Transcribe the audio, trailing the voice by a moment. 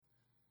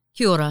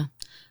Kia ora,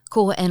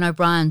 ko Anne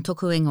O'Brien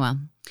toku ingoa.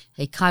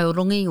 He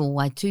kaiorongi o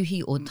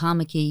Waituhi o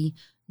Tāmaki,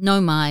 no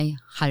mai,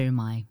 haere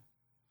mai.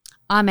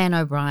 I'm Anne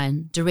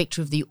O'Brien,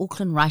 Director of the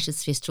Auckland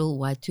Writers' Festival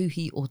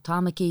Waituhi o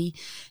Tāmaki,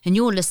 and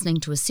you're listening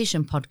to a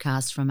session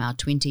podcast from our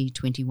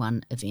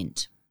 2021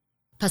 event.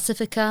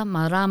 Pacifica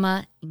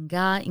Marama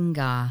Inga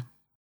Inga.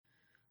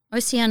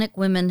 Oceanic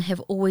women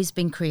have always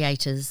been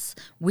creators,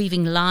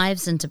 weaving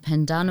lives into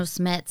pandanus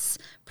mats,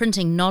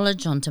 printing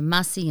knowledge onto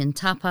masi and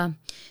tapa,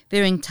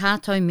 bearing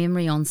tātou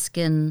memory on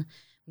skin,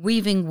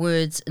 weaving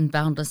words in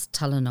boundless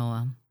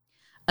talanoa.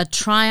 A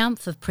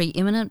triumph of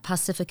preeminent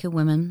Pacifica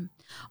women,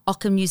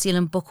 Ockham New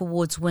Zealand Book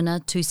Awards winner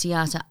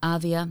Tusiata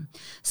Avia,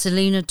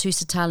 Selina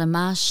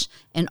Tusitala-Marsh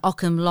and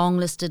Ockham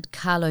long-listed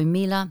Carlo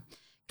Mila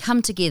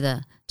come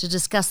together to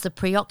discuss the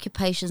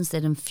preoccupations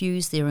that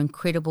infuse their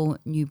incredible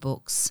new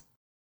books.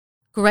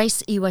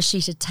 Grace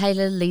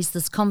Iwashita-Taylor leads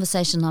this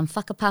conversation on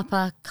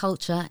whakapapa,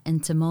 culture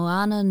and te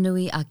moana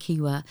nui a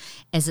Kiwa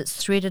as it's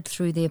threaded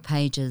through their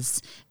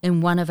pages in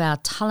one of our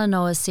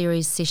Talanoa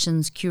series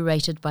sessions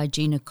curated by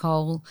Gina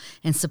Cole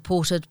and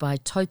supported by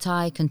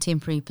Tautai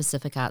Contemporary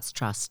Pacific Arts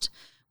Trust.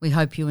 We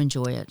hope you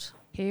enjoy it.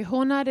 He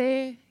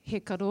honare, he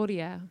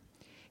karoria,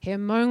 he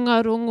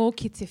maunga rongo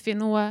ki te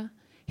whenua,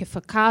 he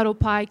whakaro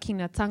pai ki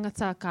ngā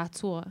tangata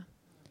katoa.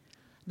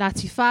 Nā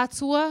ti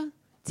whātua,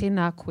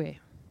 tēnā koe.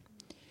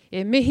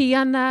 E mihi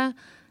ana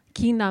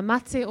ki ngā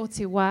mate o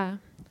te wā,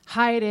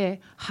 haere,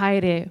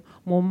 haere,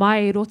 mō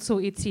mai roto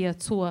i te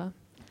atua,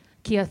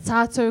 kia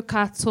tātou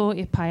katoa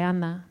e pai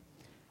ana,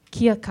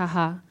 kia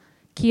kaha,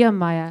 kia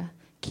maia,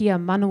 kia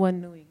manua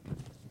nui.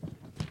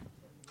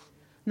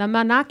 Nā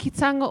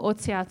manakitanga o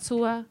te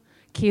atua,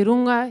 ki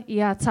runga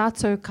i a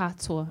tātou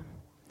katoa.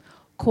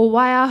 Ko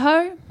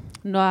waiahau,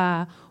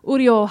 noa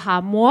uri o ha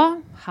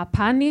moa, ha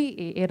pani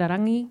e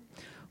erarangi,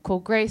 ko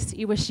Grace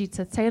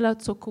Iwashita-Taylor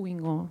toku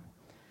ingo.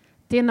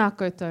 Tēnā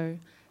koutou,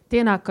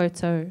 tēnā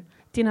koutou,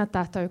 tēnā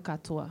tātou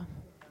katoa.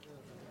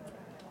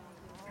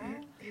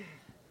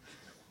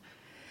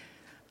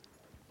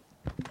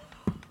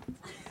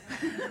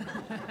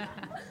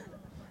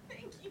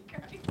 Thank you,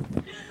 Grace.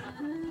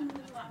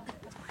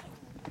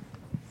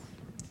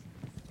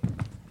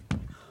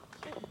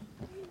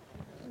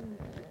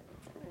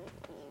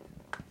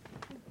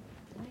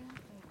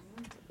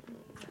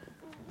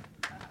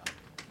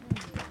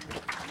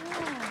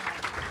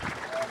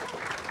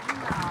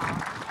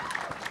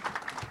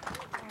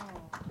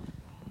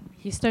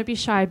 Yes, don't be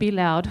shy, be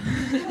loud.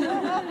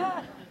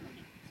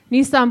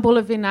 Nisan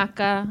bula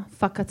vinaka,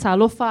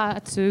 whakatalofa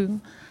atu,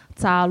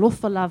 ta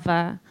alofa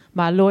lava,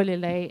 ma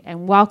loilele,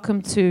 and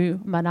welcome to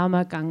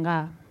Marama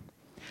Ganga.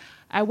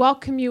 I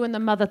welcome you in the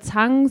mother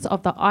tongues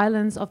of the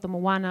islands of the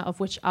Moana, of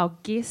which our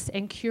guest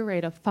and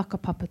curator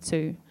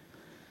whakapapatu.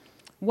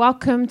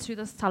 Welcome to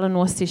this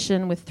Talanoa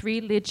session with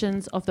three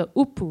legends of the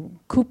upu,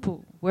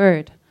 kupu,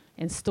 word,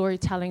 and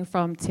storytelling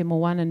from Te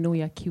Moana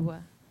Nui a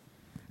Kiwa.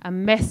 A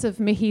massive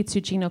mihi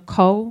to Gina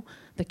Cole,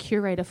 the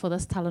curator for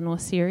this Talanoa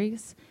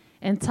series,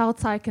 and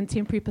Tautai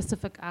Contemporary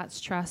Pacific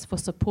Arts Trust for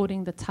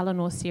supporting the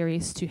Talanoa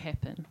series to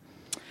happen.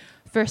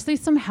 Firstly,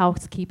 some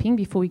housekeeping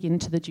before we get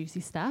into the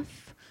juicy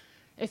stuff.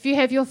 If you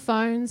have your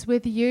phones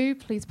with you,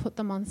 please put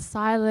them on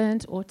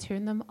silent or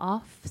turn them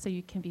off so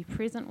you can be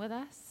present with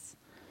us.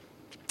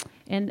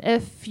 And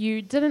if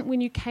you didn't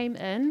when you came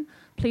in,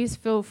 please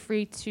feel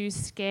free to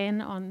scan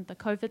on the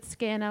COVID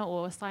scanner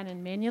or sign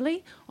in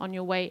manually on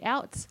your way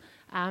out.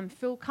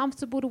 Feel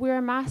comfortable to wear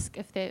a mask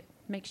if that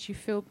makes you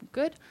feel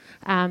good.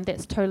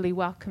 That's totally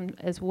welcome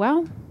as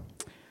well.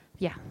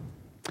 Yeah.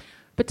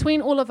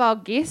 Between all of our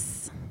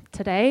guests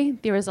today,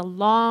 there is a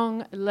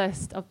long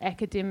list of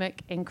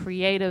academic and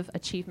creative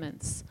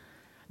achievements.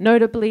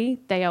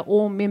 Notably, they are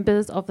all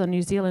members of the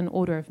New Zealand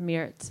Order of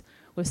Merit,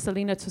 with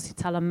Selina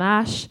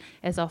Tusitala-Marsh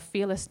as our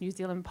Fearless New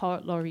Zealand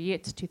Poet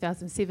Laureate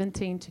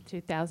 2017 to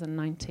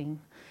 2019.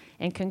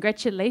 And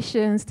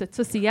congratulations to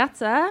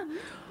Tusiata,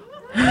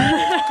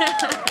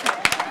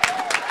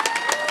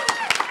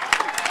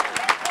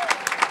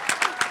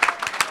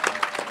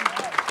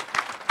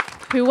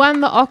 who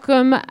won the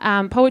Ockham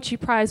Poetry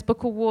Prize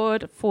Book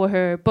Award for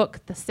her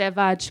book, The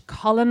Savage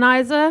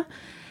Colonizer,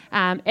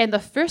 and the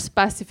first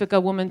Pacifica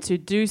woman to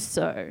do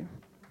so.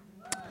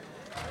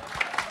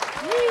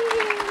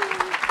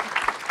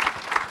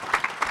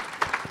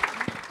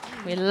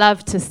 We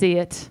love to see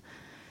it.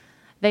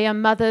 They are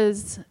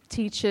mothers,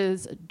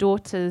 teachers,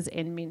 daughters,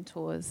 and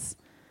mentors.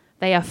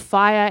 They are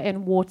fire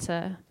and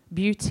water,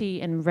 beauty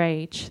and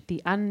rage,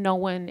 the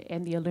unknown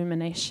and the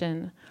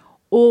illumination,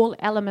 all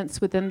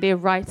elements within their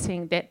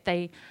writing that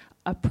they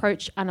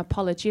approach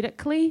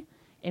unapologetically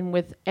and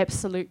with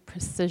absolute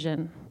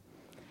precision.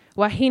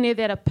 Wahine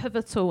that are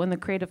pivotal in the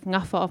creative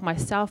ngafa of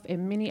myself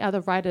and many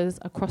other writers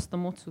across the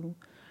motu.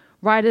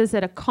 Writers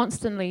that are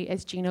constantly,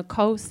 as Gina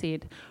Cole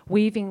said,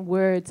 weaving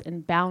words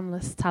in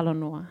boundless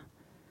talanoa.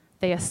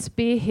 They are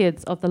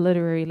spearheads of the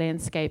literary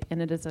landscape,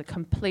 and it is a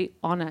complete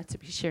honour to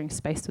be sharing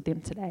space with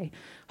them today.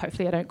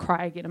 Hopefully I don't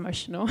cry, I get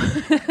emotional.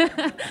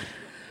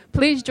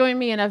 Please join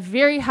me in a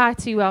very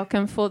hearty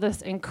welcome for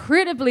this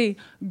incredibly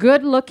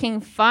good-looking,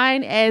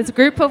 fine-as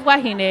group of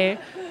wahine,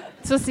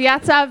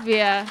 Tusiata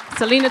Via,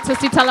 Selena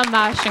Tusi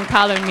Talamash, and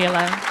Carlo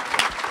Miller.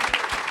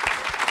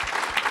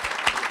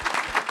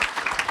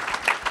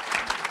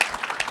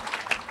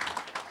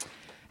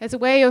 As a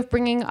way of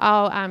bringing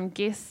our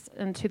guests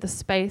into the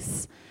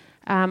space,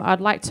 we're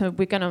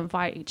going to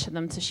invite each of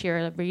them to share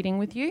a reading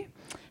with you.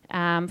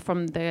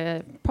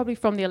 Probably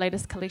from their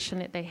latest collection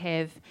that they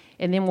have,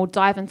 and then we'll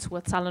dive into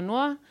a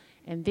talanoa,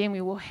 and then we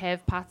will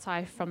have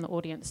patai from the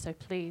audience. So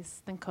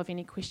please think of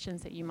any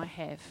questions that you might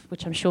have,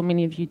 which I'm sure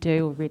many of you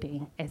do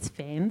already as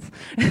fans.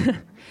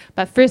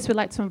 But first, we'd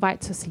like to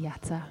invite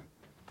Tusiata.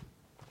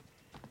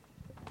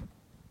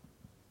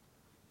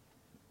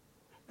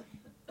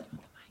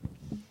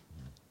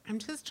 I'm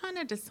just trying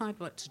to decide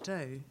what to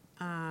do.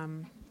 I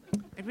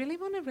really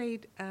want to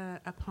read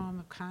a poem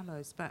of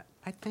Carlo's, but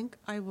I think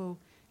I will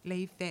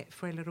leave that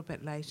for a little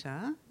bit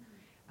later.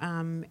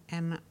 And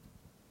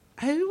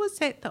who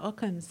was at the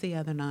Okans the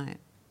other night?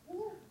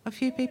 A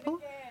few people?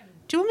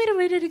 Do you want me to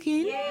read it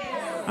again?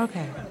 Yes.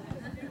 Okay. Oh,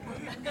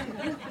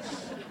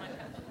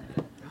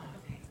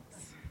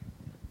 thanks.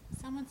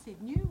 Someone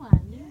said new one.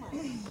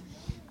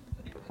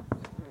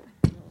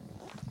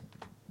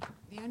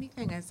 The only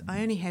thing is,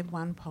 I only have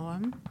one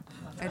poem.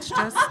 It's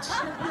just,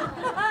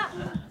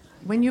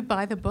 when you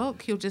buy the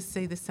book, you'll just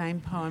see the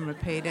same poem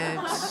repeated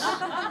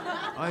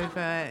over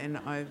and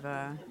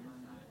over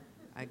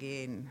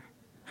again.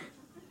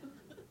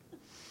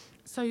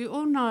 So you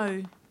all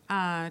know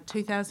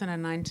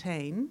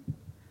 2019.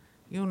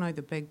 You all know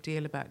the big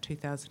deal about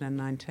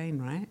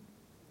 2019, right?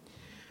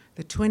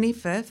 The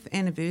 25th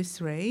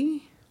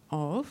anniversary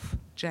of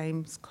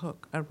James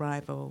Cook's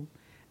arrival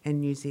in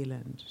New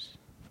Zealand.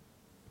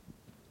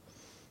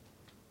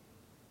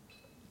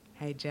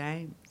 Hey,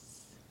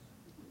 James.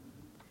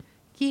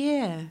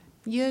 Yeah,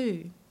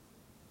 you.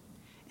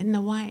 In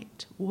the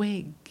white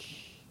wig.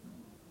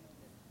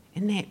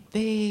 In that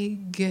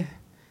big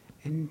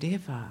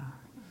Endeavour.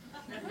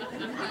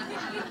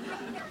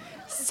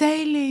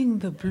 Sailing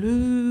the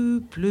blue,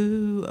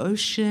 blue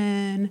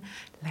ocean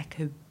like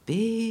a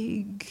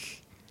big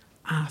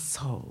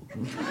asshole.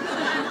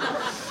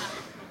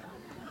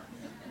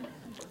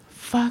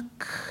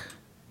 Fuck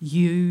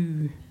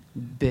you,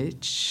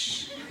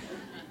 bitch.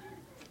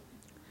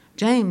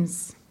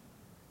 James,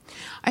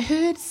 I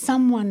heard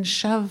someone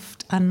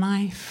shoved a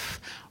knife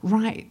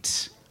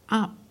right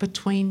up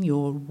between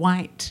your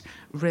white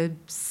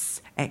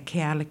ribs at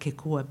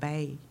Kealakekua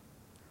Bay.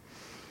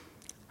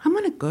 I'm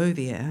going to go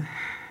there,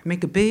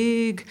 make a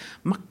big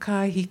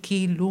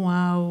makahiki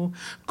luau,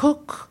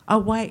 cook a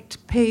white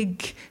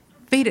pig,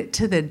 feed it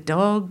to the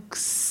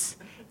dogs,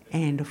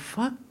 and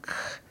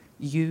fuck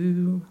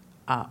you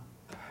up,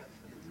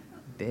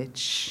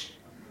 bitch.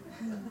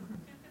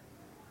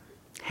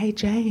 Hey,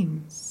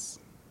 James,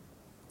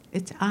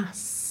 it's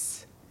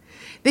us.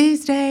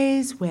 These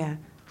days we're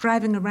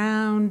driving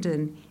around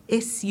in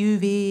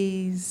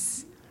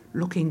SUVs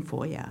looking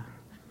for ya.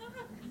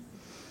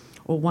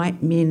 Or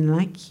white men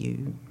like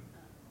you,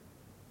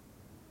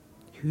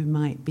 who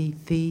might be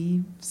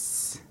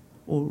thieves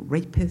or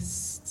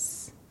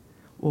rapists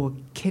or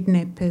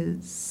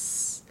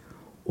kidnappers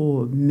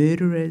or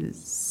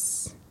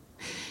murderers.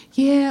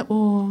 Yeah,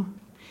 or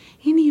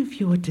any of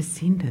your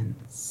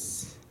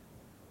descendants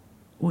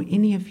or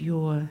any of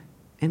your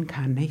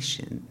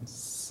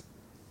incarnations.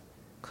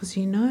 'Cause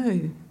you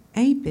know,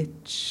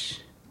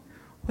 bitch,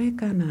 we're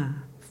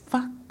gonna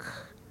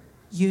fuck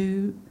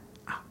you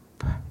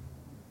up.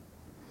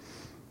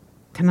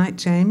 Tonight,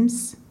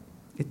 James,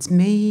 it's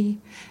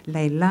me,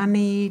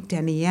 Leilani,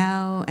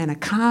 Danielle, and a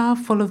car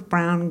full of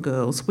brown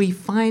girls. We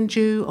find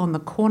you on the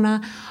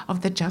corner of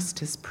the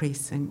Justice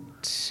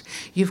Precinct.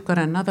 You've got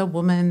another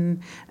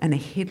woman in a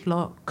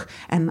headlock,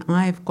 and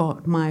I've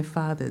got my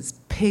father's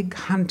pig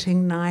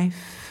hunting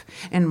knife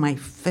in my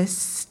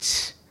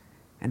fist,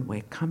 and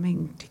we're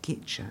coming to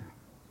get you.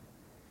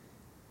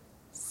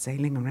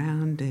 Sailing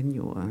around in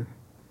your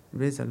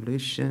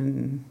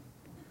resolution,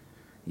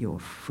 your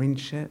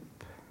friendship,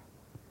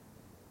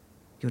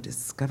 your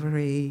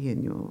discovery,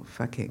 and your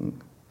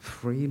fucking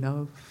free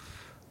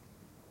love.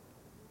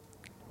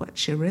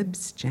 What's your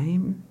ribs,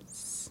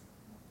 James?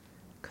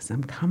 'Cause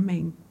I'm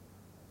coming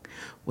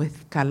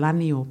with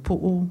kalani o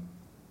pu'u,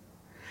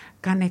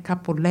 kane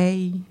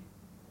kapolei,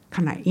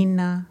 kana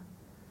ina,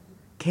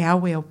 ke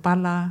awe o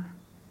pala,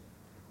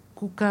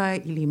 kuka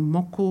ili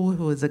moku,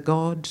 who is a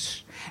god,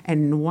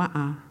 and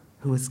Nua'a,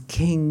 who is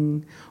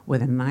king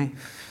with a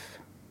knife.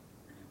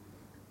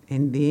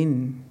 And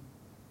then,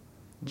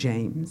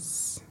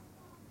 James,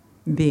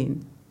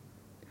 then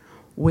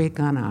we're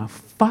gonna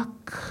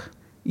fuck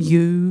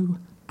you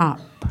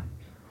up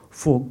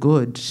for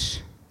good,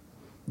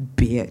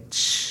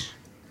 bitch.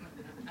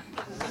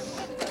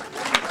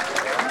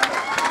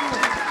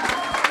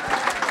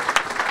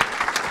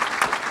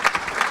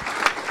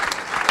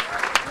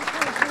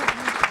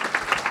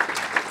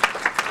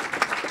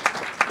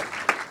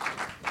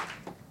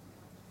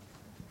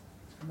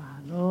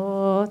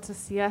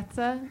 Dr.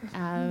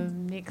 Siata.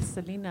 Next,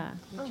 Selina,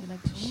 would you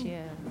like to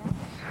share?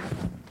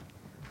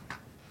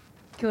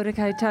 Kia ora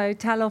koutou,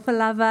 talofa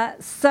lava.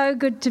 So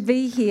good to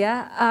be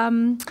here.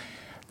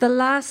 The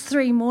last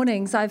 3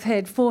 mornings I've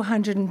had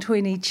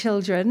 420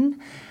 children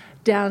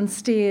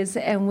downstairs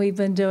and we've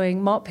been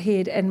doing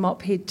Mophead and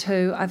Mophead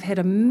 2. I've had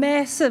a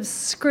massive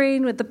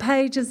screen with the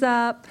pages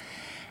up.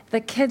 The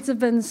kids have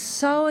been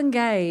so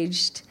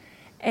engaged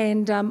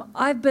and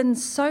I've been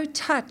so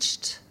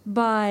touched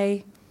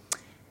by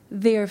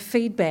their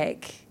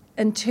feedback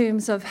in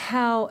terms of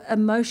how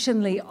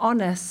emotionally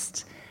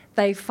honest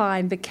they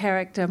find the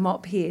character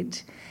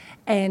Mophead,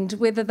 and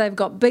whether they've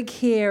got big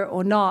hair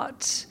or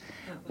not,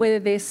 whether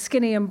they're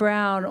skinny and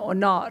brown or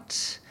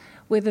not,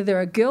 whether they're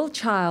a girl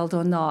child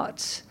or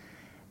not,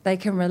 they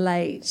can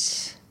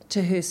relate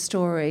to her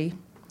story,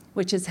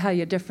 which is how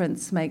your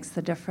difference makes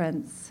the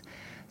difference.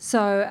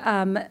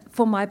 So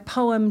for my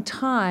poem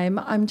time,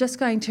 I'm just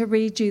going to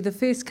read you the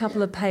first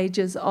couple of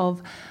pages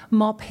of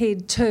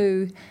Mophead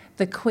 2,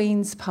 the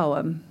Queen's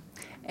poem.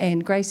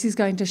 And Gracie's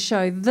going to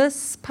show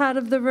this part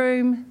of the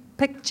room,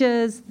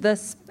 pictures,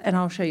 this, and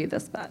I'll show you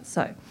this part.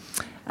 So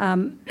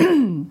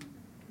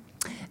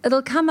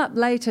it'll come up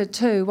later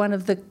too. One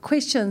of the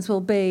questions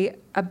will be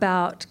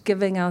about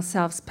giving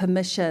ourselves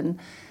permission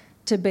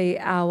to be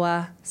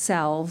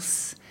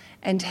ourselves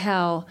and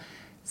how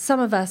some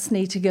of us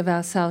need to give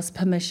ourselves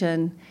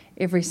permission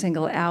every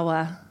single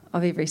hour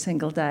of every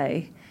single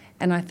day.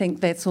 And I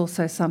think that's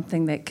also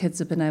something that kids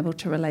have been able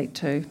to relate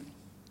to.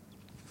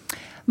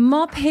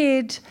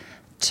 Mophead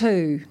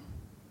 2.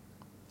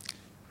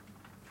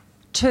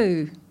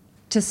 2,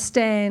 to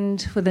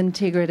stand with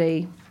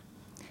integrity.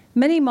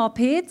 Mini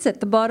mopheads at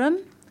the bottom.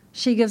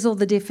 She gives all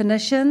the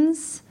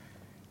definitions.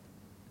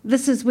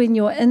 This is when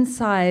your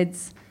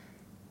insides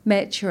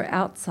match your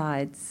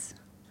outsides.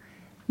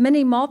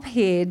 Mini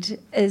mophead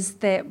is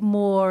that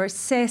more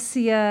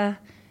sassier,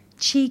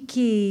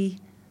 cheeky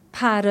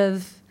part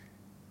of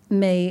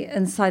me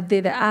inside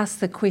there that asks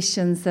the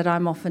questions that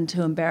I'm often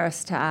too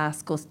embarrassed to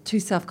ask or too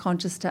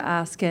self-conscious to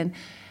ask. And,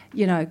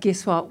 you know,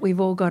 guess what?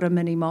 We've all got a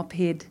mini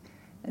mophead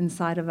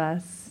inside of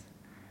us.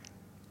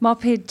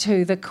 Mophead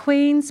 2, the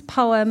Queen's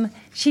poem,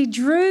 She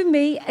Drew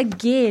Me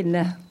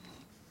Again.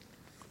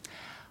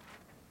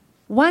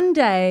 One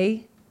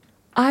day,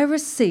 I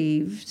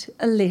received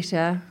a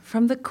letter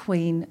from the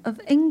Queen of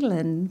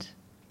England.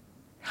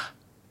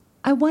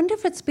 I wonder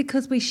if it's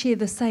because we share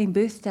the same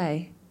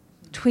birthday,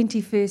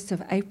 21st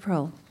of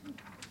April.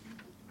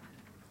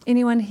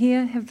 Anyone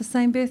here have the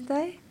same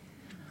birthday?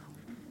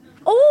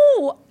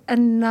 Oh,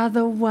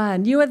 another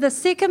one. You are the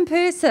second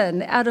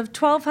person out of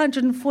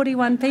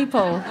 1,241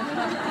 people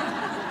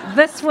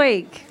this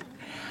week.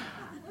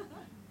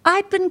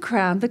 I'd been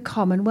crowned the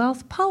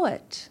Commonwealth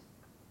Poet.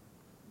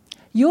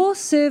 Your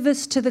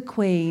service to the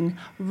Queen,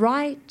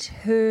 write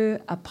her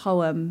a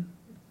poem.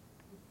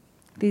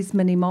 There's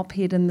Mini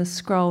Mophead in the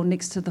scroll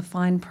next to the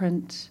fine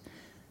print.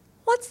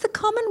 What's the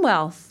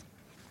Commonwealth?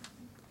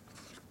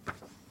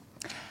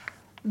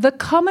 The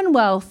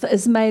Commonwealth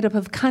is made up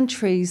of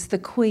countries the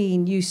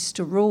Queen used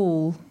to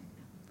rule.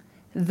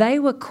 They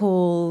were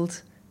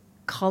called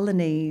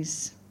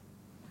colonies.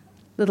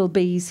 Little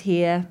bees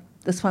here.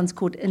 This one's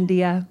called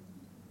India.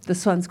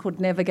 This one's called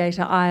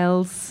Navigator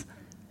Isles,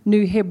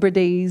 New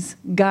Hebrides,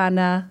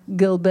 Ghana,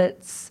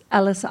 Gilberts,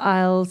 Ellis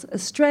Isles,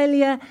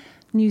 Australia,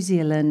 New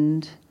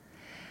Zealand.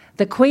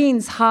 The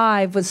Queen's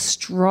hive was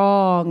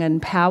strong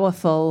and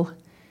powerful.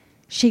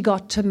 She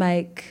got to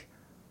make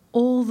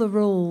all the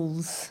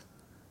rules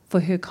for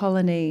her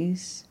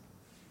colonies.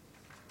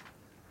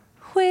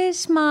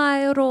 Where's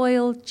my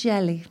royal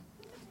jelly?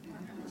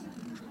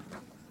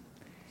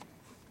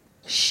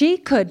 She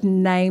could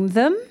name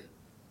them.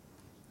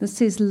 This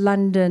says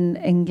London,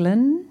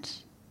 England.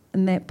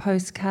 In that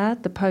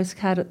postcard, the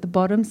postcard at the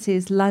bottom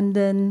says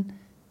London,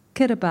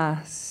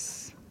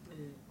 Kiribati.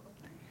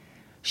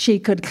 She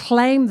could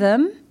claim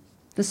them.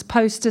 This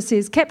poster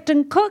says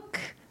Captain Cook,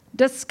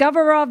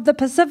 discoverer of the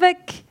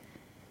Pacific.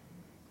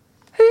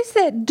 Who's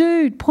that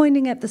dude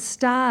pointing at the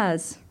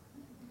stars?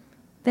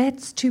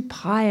 That's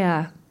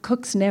Tupaia,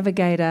 Cook's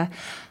navigator.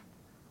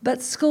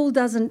 But school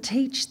doesn't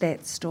teach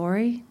that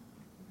story.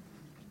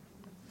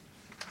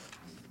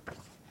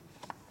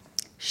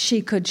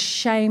 She could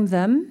shame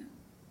them.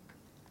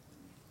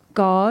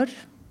 God,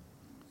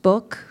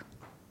 book,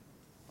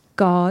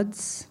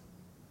 gods,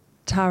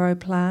 taro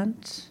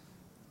plant.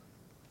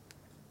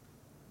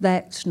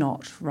 That's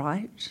not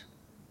right.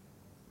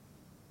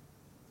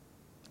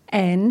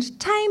 And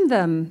tame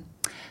them.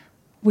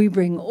 We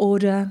bring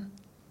order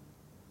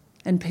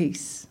and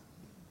peace.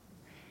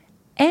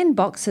 And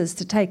boxes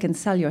to take and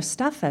sell your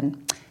stuff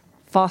in.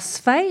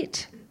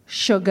 Phosphate,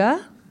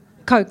 sugar,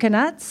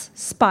 coconuts,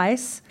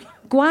 spice,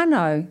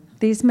 guano.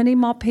 There's Mini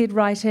Mophead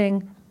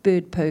writing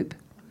bird poop.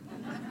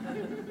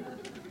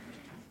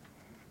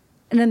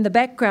 And in the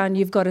background,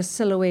 you've got a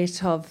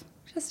silhouette of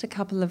just a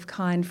couple of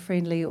kind,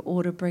 friendly,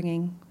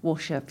 order-bringing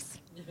warships,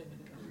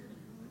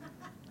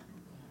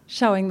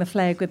 showing the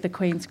flag with the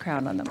Queen's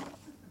crown on them.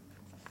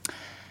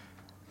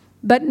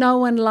 But no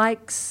one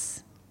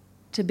likes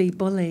to be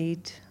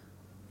bullied.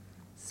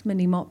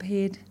 Sminny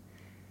Mophead.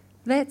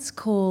 That's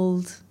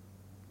called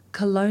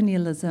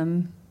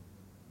colonialism.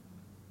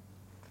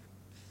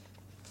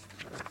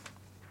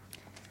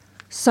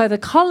 So the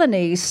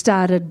colonies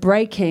started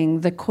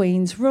breaking the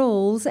Queen's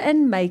rules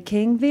and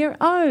making their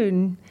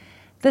own.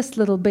 This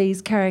little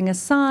bee's carrying a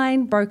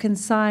sign, broken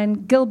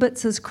sign.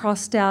 Gilbert's is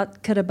crossed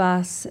out,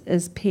 Kiribati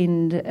is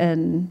penned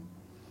in.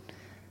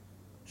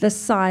 This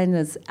sign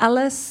is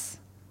Alice,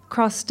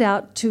 crossed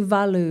out,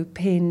 Tuvalu,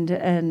 penned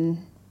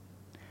in.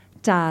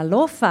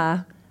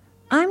 Talofa,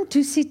 I'm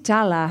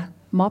Tusitala,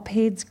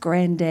 Mophead's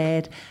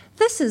granddad.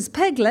 This is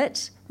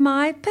Piglet,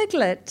 my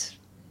Piglet.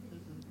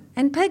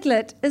 And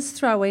Piglet is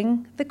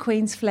throwing the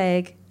Queen's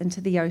flag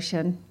into the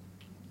ocean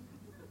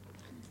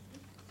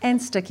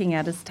and sticking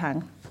out his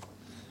tongue.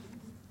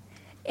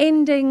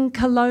 Ending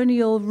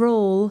colonial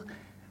rule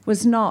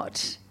was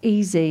not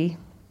easy.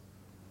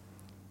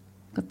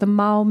 Got the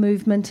Mau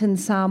movement in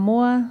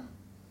Samoa.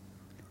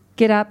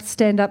 Get up,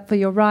 stand up for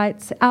your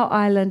rights. Our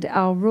island,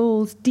 our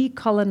rules.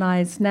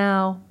 Decolonise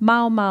now.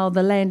 Mau Mau,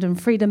 the land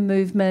and freedom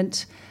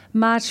movement.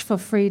 March for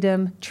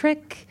freedom.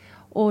 Trick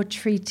or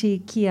treaty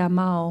kia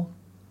Mau.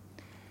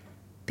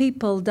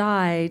 People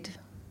died.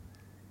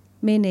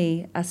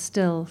 Many are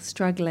still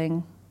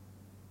struggling.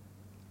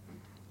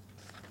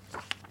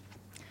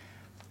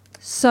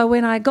 So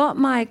when I got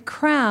my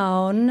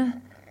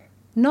crown,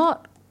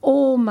 not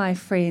all my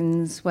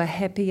friends were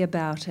happy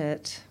about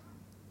it.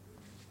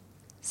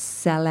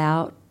 Sell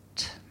out.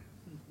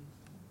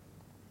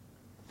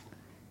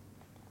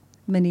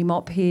 Sminny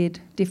Mophead,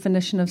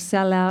 definition of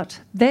sellout.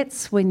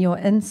 That's when your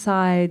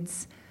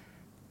insides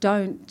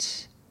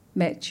don't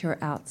match your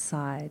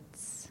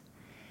outsides.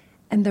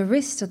 And the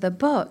rest of the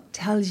book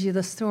tells you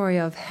the story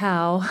of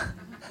how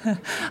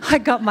I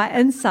got my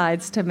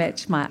insides to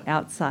match my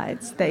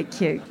outsides. Thank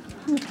you.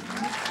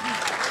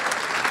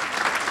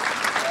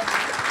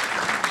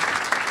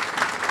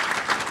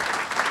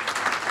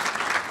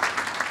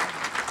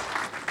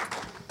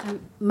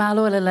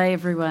 Māloa lelei,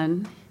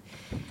 everyone.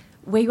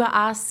 We were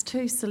asked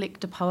to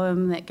select a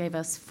poem that gave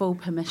us full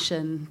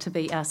permission to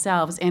be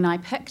ourselves, and I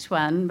picked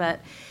one,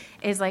 but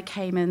as I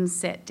came in,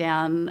 sat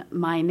down,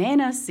 my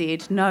Nana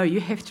said, no,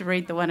 you have to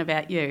read the one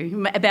about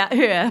you, about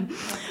her.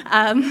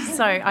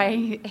 So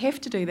I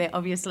have to do that,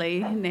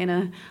 obviously.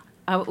 Nana,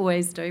 I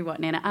always do what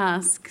Nana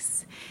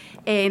asks.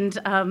 And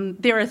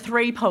there are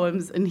 3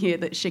 poems in here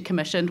that she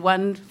commissioned,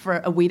 one for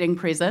a wedding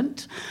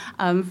present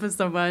for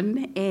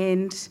someone,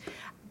 and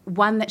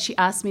one that she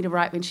asked me to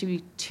write when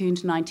she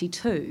turned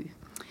 92.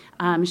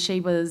 She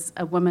was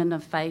a woman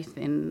of faith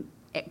and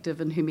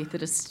active in her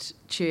Methodist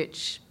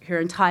church her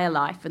entire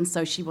life, and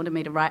so she wanted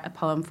me to write a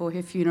poem for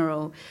her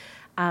funeral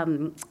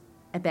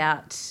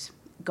about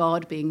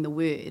God being the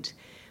Word.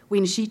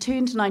 When she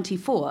turned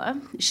 94,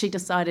 she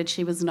decided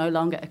she was no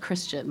longer a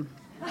Christian.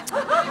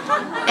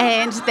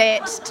 And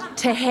that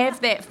to have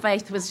that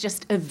faith was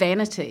just a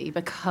vanity,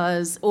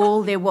 because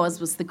all there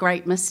was the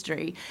great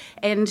mystery.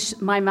 And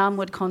my mum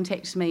would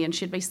contact me and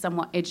she'd be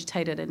somewhat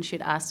agitated and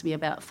she'd ask me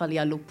about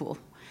Falialupo.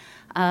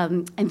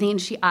 And then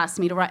she asked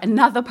me to write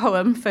another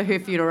poem for her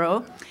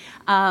funeral.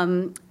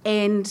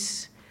 And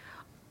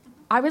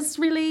I was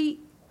really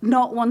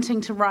not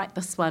wanting to write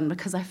this one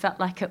because I felt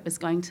like it was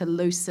going to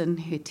loosen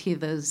her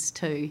tethers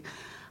to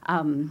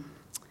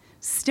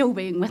still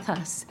being with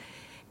us.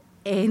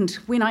 And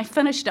when I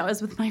finished, I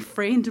was with my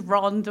friend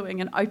Ron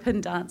doing an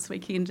open dance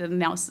weekend in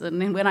Nelson.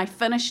 And when I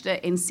finished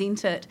it and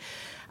sent it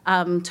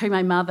to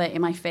my mother and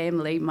my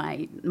family,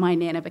 my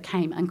Nana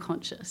became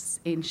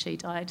unconscious and she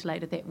died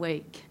later that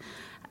week.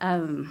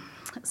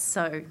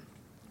 So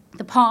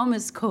the poem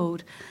is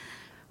called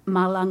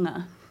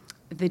Malanga,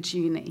 the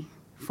Journey,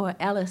 for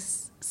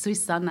Alice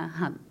Susanna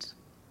Hunt.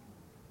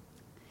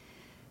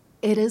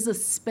 It is a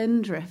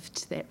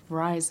spindrift that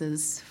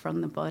rises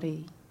from the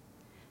body,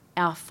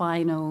 our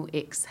final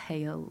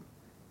exhale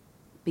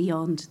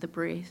beyond the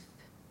breath,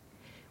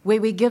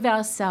 where we give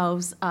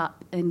ourselves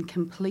up in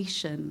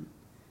completion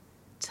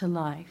to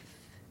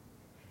life,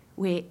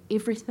 where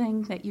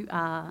everything that you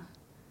are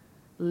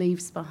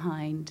leaves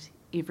behind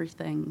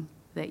everything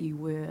that you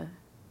were,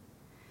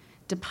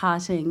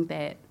 departing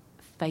that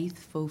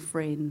faithful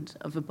friend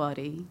of a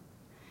body,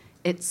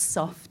 its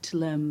soft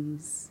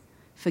limbs,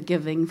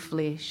 forgiving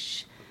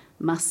flesh,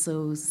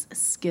 muscles,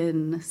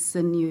 skin,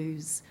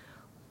 sinews,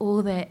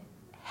 all that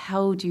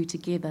held you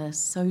together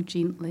so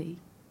gently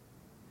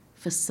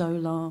for so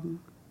long.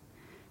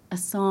 A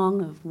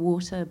song of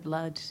water,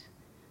 blood,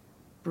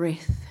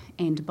 breath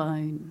and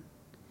bone.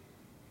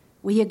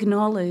 We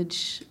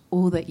acknowledge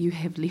all that you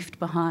have left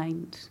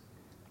behind,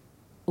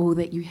 all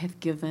that you have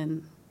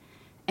given,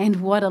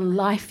 and what a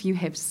life you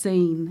have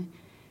seen,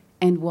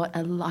 and what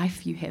a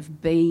life you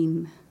have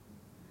been,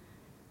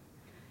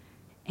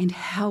 and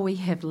how we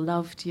have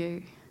loved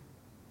you.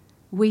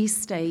 We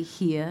stay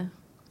here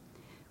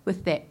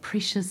with that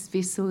precious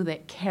vessel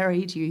that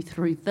carried you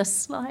through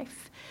this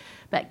life,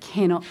 but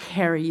cannot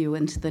carry you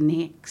into the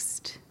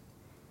next.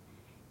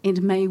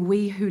 And may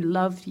we who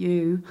love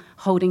you,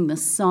 holding the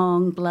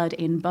song, blood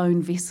and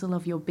bone vessel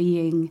of your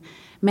being,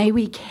 may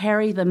we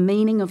carry the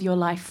meaning of your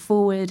life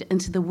forward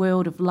into the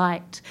world of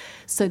light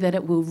so that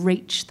it will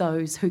reach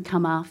those who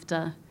come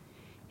after.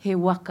 He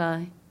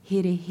waka,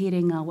 here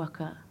ngā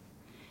waka,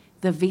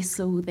 the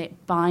vessel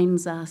that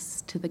binds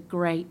us to the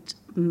great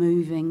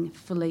moving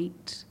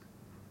fleet.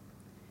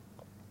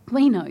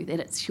 We know that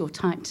it's your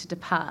time to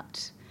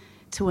depart,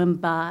 to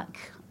embark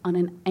on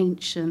an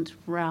ancient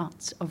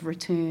route of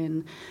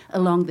return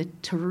along the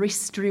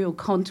terrestrial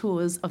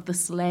contours of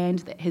this land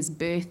that has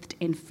birthed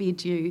and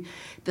fed you,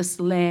 this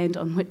land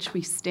on which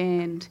we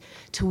stand,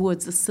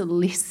 towards a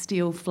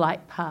celestial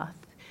flight path,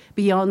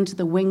 beyond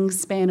the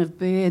wingspan of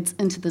birds,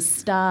 into the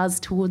stars,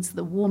 towards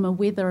the warmer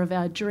weather of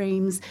our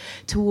dreams,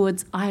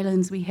 towards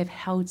islands we have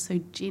held so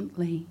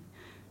gently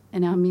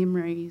in our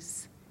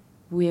memories,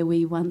 where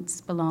we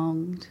once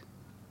belonged.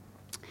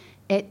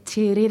 At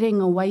Te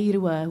Rerenga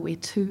Wairua, where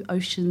two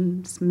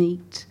oceans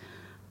meet,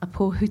 a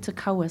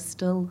Pōhutakawa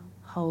still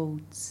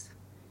holds,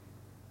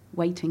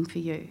 waiting for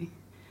you,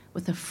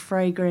 with a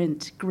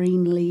fragrant,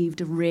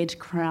 green-leaved,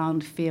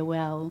 red-crowned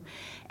farewell,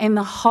 and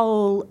the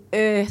whole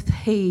earth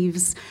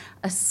heaves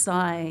a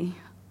sigh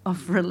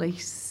of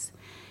release.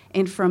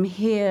 And from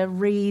here,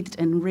 wreathed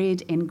in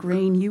red and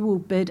green, you will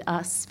bid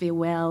us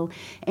farewell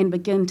and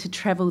begin to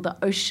travel the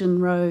ocean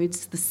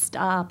roads, the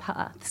star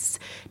paths,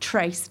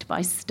 traced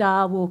by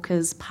star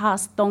walkers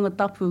past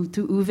Tongatapu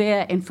to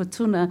Uvea and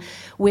Futuna,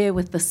 where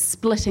with the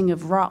splitting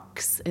of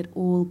rocks it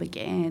all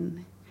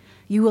began.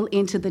 You will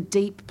enter the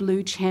deep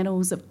blue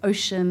channels of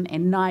ocean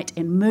and night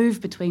and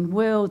move between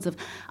worlds of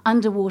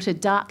underwater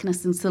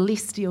darkness and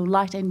celestial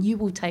light, and you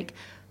will take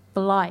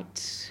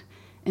flight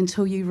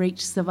until you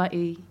reach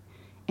Savaii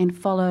and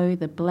follow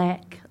the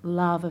black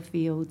lava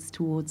fields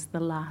towards the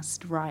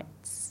last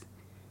rites.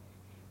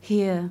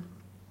 Here,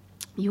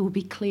 you will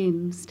be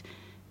cleansed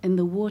in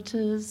the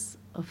waters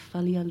of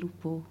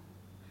Falialupo,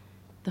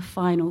 the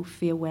final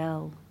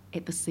farewell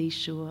at the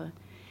seashore.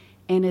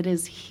 And it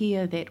is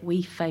here that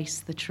we face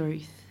the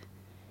truth,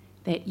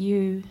 that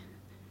you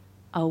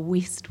are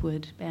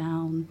westward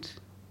bound.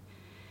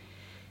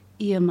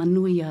 Ia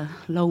manuia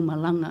lo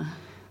malanga,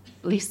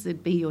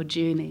 blessed be your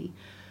journey.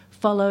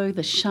 Follow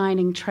the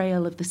shining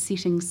trail of the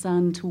setting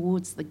sun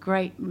towards the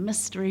great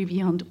mystery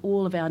beyond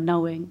all of our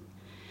knowing.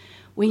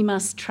 We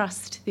must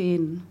trust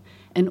then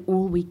in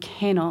all we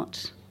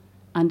cannot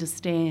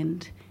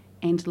understand,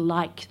 and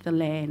like the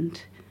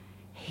land,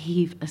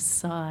 heave a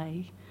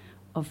sigh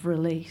of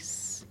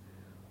release.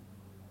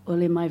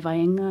 Ole mai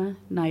vaenga,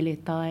 nai le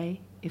tai,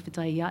 e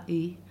whatai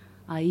iai,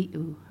 a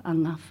iu, a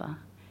ngafa.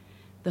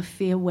 The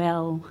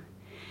farewell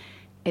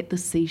at the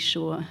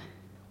seashore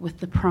with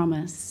the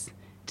promise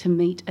to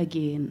meet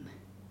again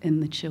in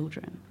the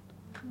children.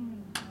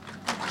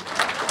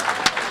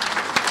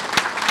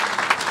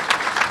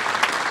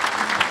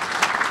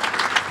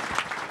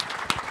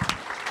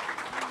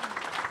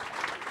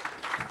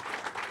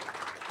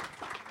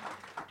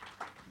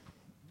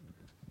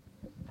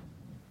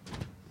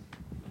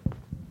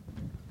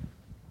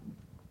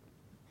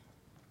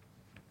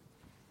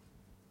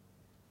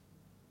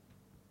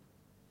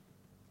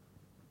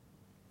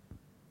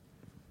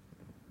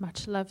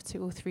 Much love to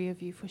all three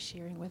of you for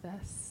sharing with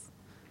us.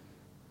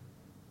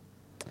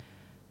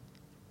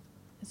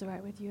 Is it all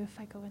right with you if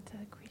I go into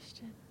a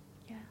question?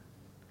 Yeah.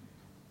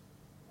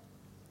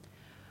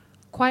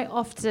 Quite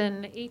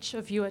often, each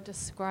of you are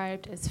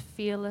described as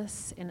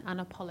fearless and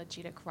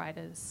unapologetic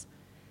writers.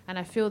 And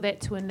I feel that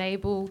to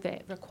enable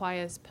that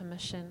requires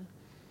permission.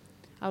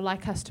 I would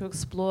like us to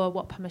explore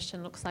what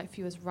permission looks like for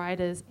you as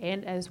writers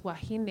and as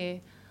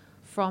wahine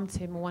from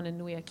Te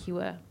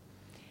Moananui-a-Kiwa.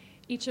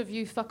 Each of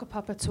you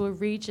whakapapa to a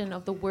region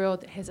of the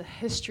world that has a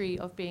history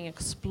of being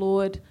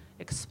explored,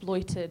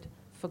 exploited,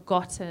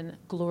 forgotten,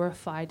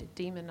 glorified,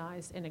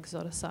 demonized, and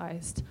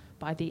exoticized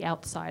by the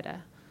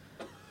outsider.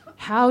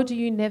 How do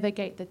you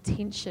navigate the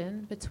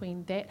tension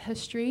between that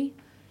history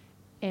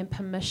and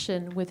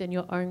permission within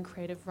your own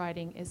creative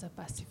writing as a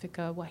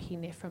Pasifika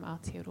wahine from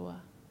Aotearoa?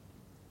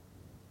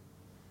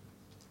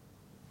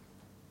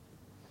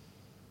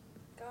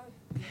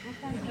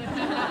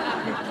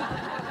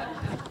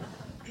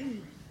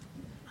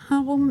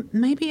 Well,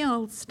 maybe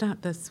I'll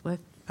start this with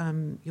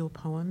your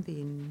poem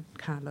then,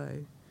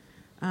 Carlo.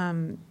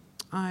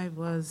 I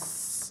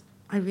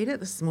read it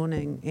this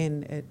morning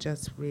and it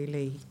just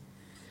really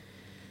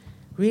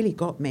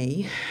got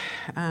me.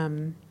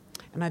 And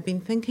I've been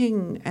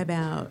thinking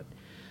about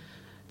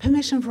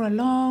permission for a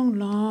long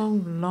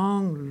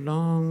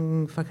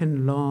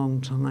fucking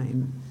long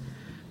time.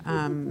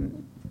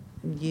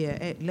 Yeah,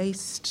 at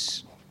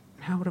least,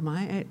 how old am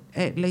I?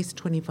 At least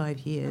 25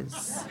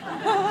 years.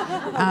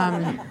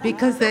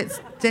 Because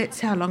that's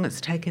how long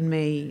it's taken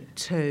me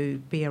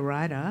to be a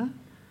writer.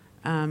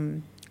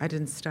 I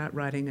didn't start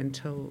writing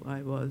until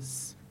I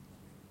was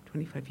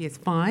 25 years,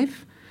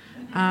 5.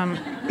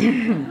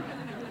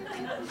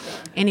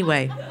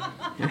 Anyway,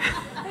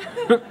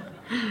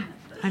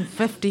 I'm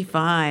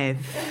 55.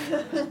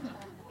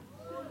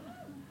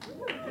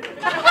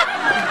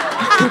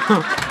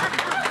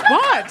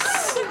 What?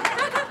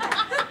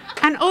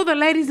 And all the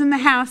ladies in the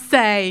house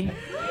say,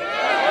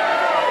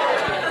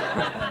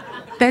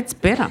 that's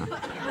better.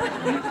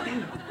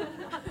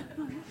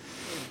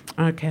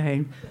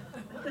 Okay.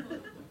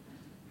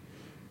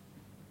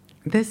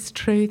 This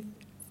truth,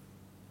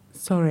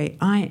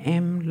 I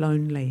am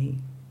lonely.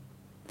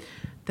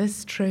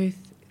 This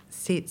truth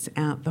sets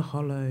out the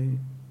hollow,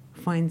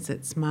 finds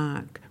its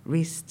mark,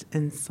 rests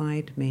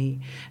inside me.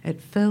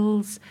 It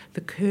fills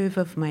the curve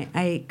of my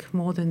ache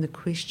more than the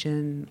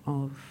question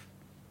of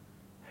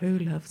who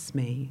loves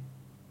me.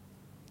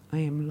 I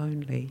am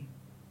lonely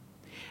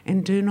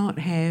and do not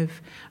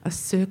have a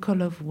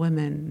circle of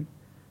women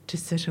to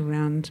sit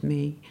around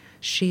me,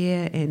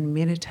 share and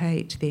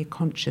meditate their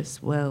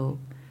conscious will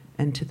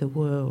into the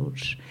world.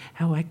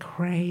 How I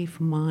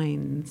crave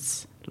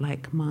minds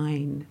like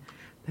mine,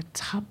 the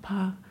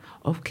tapa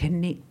of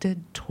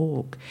connected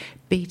talk,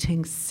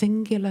 beating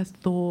singular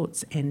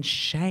thoughts and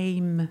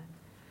shame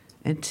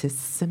into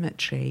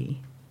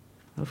symmetry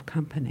of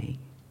company.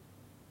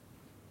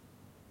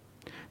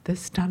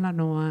 This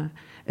talanoa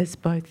is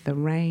both the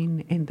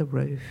rain and the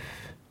roof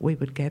we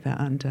would gather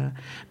under,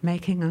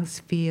 making us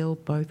feel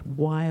both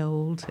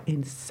wild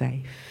and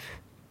safe.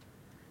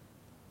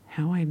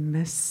 How I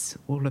miss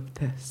all of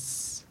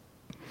this,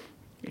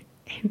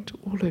 and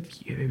all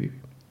of you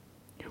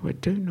who I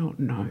do not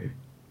know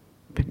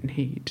but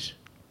need.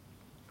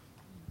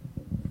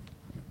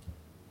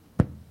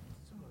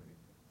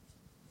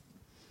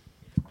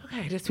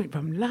 Okay, I just went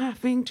from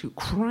laughing to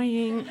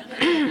crying.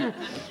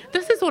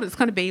 This is what it's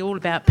going to be all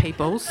about,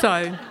 people,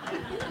 so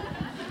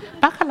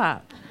buckle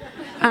up.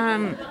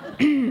 And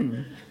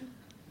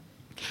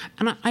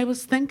I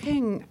was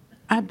thinking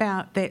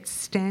about that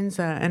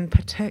stanza in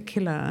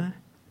particular,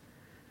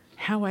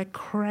 how I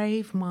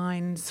crave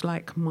minds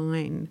like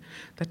mine,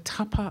 the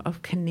tapa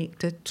of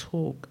connected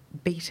talk,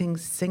 beating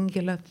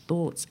singular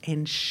thoughts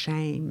and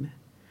shame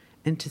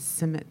into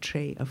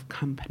symmetry of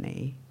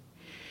company.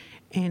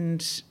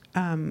 And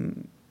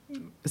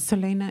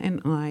Selena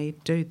and I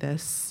do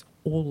this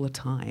all the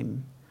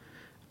time.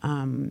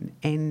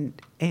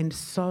 And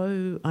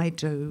so I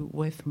do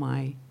with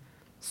my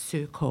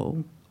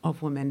circle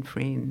of women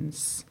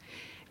friends.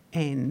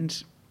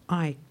 And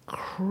I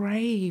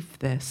crave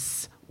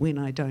this when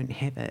I don't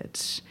have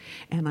it.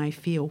 And I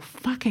feel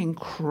fucking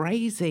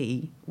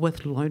crazy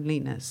with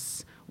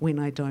loneliness when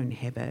I don't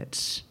have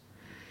it.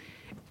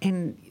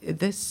 And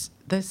this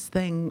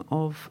thing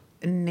of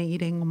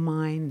needing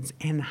minds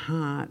and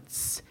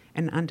hearts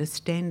and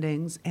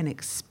understandings and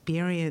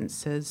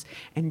experiences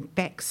and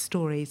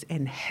backstories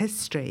and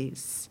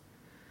histories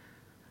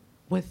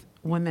with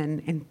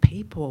women and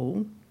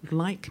people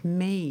like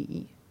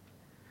me,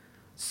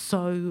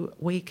 so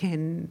we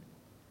can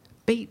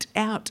beat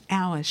out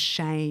our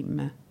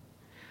shame.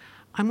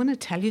 I'm going to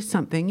tell you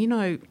something. You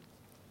know,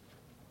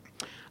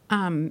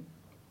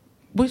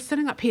 we're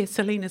sitting up here,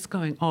 Selena's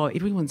going, oh,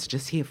 everyone's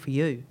just here for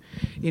you.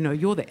 You know,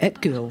 you're the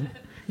it girl.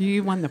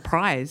 You won the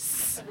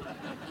prize.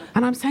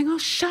 And I'm saying, oh,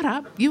 shut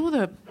up. You're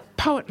the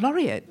poet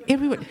laureate.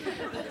 Everyone.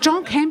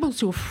 John Campbell's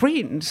your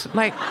friend.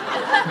 Like,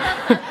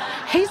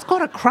 he's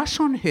got a crush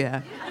on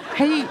her.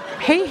 He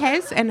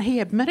has, and he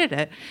admitted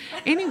it.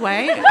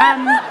 Anyway,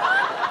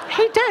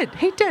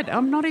 he did.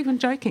 I'm not even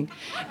joking.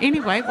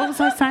 Anyway, what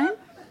was I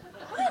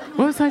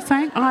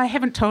saying? Oh, I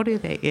haven't told her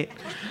that yet.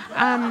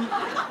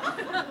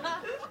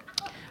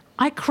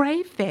 I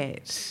crave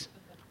that.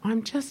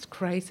 I'm just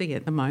crazy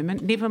at the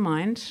moment. Never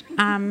mind.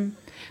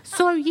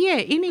 So yeah.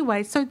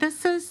 Anyway, so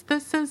this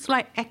is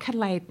like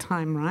accolade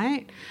time,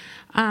 right?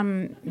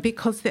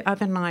 Because the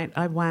other night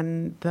I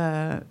won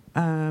the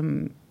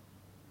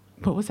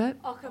what was it?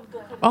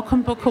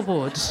 Ockham Book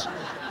Award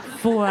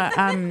for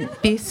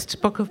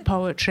best book of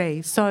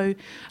poetry. So,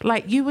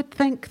 like, you would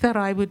think that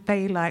I would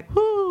be like,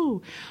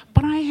 whoo,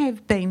 but I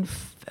have been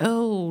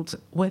filled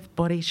with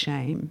body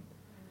shame,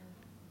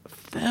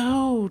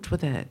 filled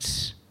with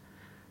it.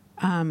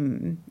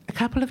 A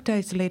couple of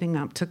days leading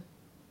up to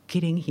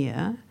getting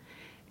here,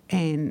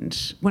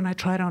 and when I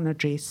tried on a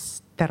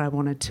dress that I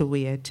wanted to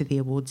wear to the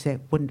awards that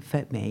wouldn't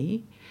fit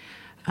me,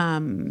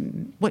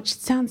 which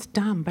sounds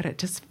dumb, but it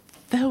just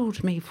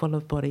filled me full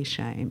of body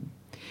shame.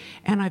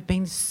 And I've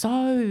been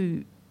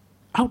so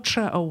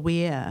ultra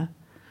aware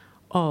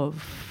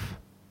of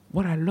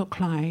what I look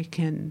like,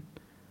 and,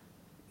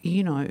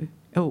 you know,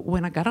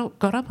 when I got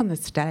up on the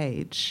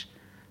stage,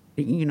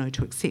 you know,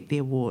 to accept the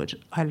award,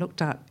 I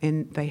looked up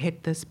and they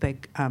had this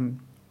big a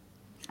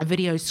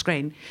video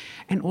screen,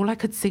 and all I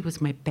could see was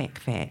my back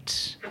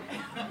fat,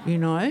 you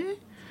know?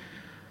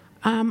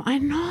 I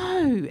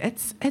know,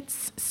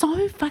 it's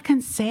so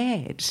fucking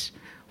sad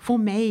for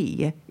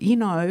me, you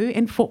know,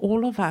 and for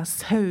all of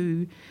us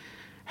who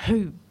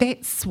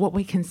that's what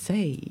we can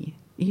see,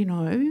 you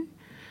know.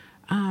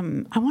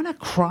 I want to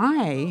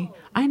cry.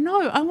 I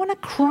know, I want to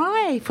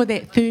cry for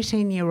that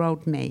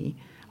 13-year-old me.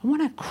 I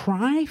want to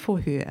cry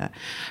for her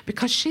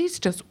because she's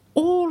just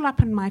all up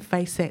in my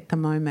face at the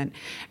moment.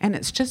 And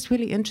it's just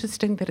really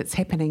interesting that it's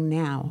happening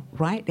now,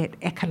 right? At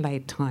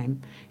accolade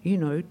time, you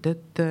know,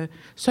 the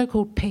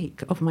so-called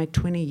peak of my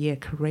 20-year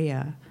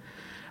career.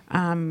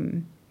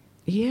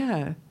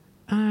 Yeah.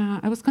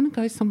 I was going to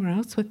go somewhere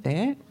else with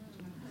that.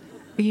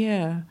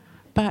 Yeah.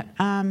 But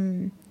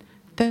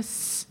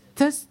this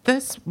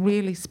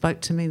really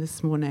spoke to me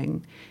this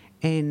morning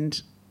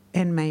and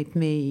made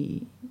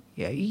me,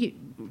 you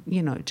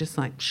know, just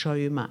like show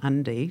you my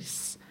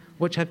undies,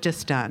 which I've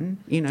just done,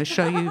 you know,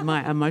 show you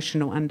my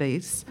emotional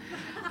undies.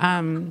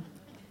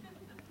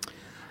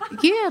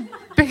 Yeah.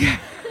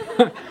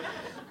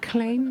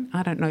 Clean?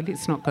 I don't know.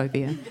 Let's not go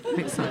there.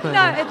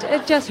 No,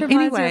 it just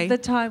reminds me Anyway. of the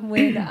time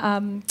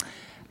when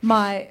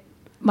my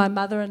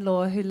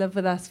mother-in-law, who lived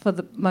with us for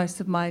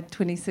most of my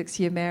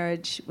 26-year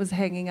marriage, was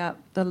hanging up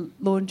the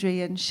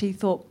laundry, and she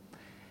thought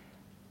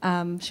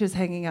she was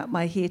hanging up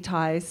my hair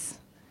ties,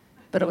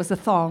 but it was a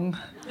thong.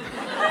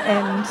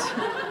 And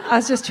I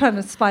was just trying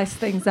to spice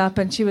things up,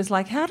 and she was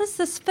like, "How does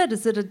this fit?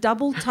 Is it a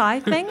double tie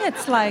thing?"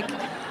 It's like,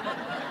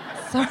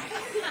 sorry.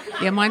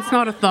 Yeah, mine's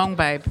not a thong,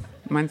 babe.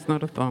 Mine's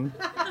not a thong.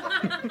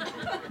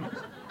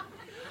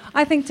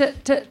 I think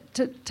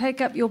to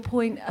take up your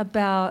point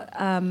about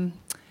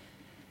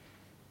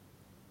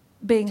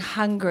being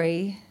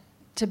hungry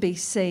to be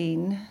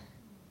seen,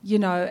 you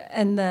know,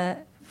 in the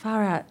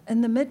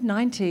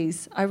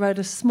mid-90s, I wrote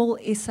a small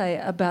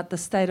essay about the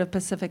state of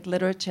Pacific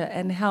literature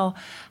and how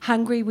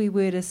hungry we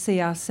were to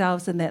see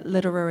ourselves in that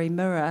literary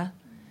mirror.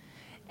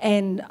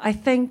 And I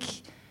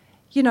think,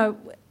 you know,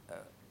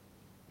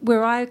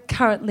 where I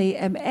currently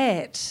am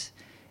at,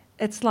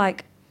 it's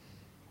like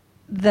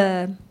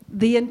the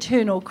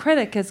internal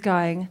critic is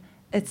going,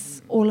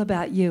 "It's all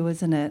about you,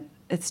 isn't it?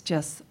 It's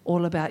just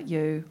all about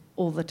you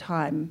all the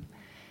time."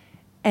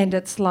 And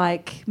it's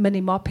like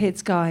Mini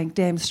Mophead's going,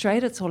 "Damn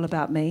straight it's all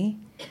about me,"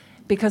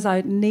 because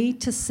I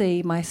need to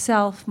see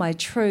myself, my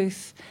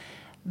truth,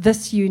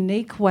 this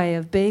unique way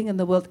of being in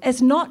the world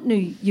as not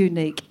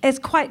unique, as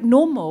quite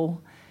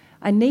normal.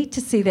 I need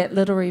to see that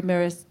literary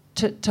mirror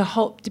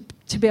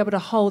to be able to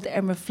hold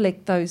and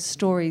reflect those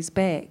stories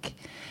back.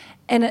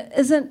 And it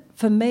isn't,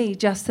 for me,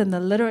 just in the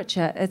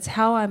literature. It's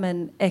how I'm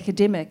an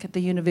academic at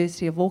the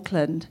University of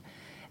Auckland.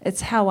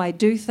 It's how I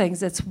do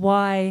things. It's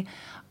why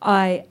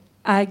I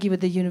argue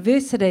with the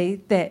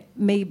university that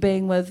me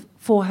being with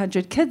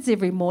 400 kids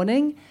every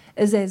morning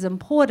is as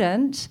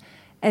important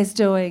as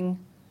doing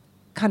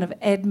kind of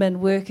admin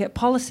work at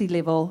policy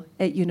level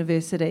at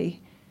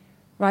university,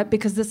 right?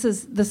 Because this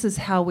is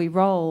how we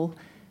roll.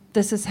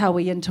 This is how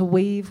we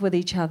interweave with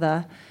each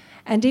other.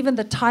 And even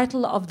the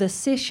title of the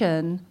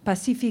session,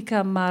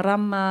 Pacifica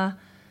Marama,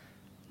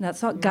 no,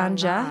 it's not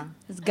Ganja,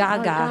 it's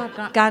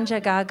Gaga.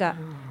 Ganja Gaga.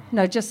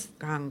 No, just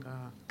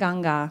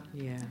Ganga.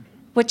 Yeah.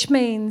 Which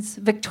means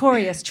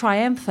victorious,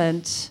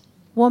 triumphant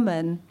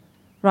woman,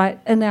 right,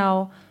 in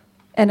our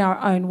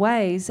own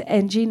ways.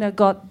 And Gina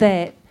got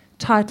that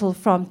title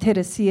from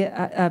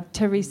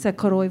Teresa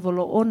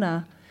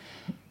Koroivoloona,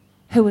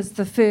 who was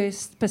the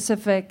first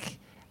Pacific,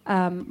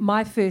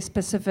 my first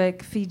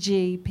Pacific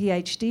Fiji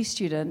PhD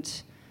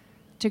student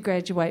to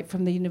graduate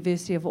from the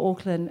University of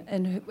Auckland,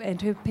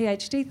 and her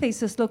PhD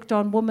thesis looked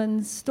on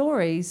women's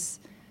stories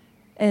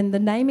and the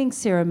naming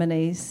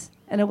ceremonies.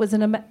 And it was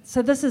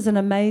so this is an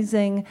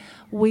amazing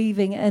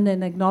weaving in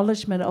an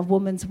acknowledgement of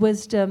women's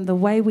wisdom, the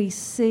way we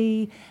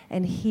see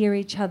and hear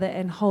each other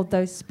and hold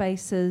those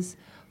spaces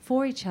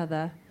for each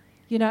other,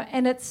 you know.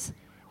 And it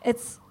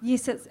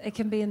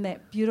can be in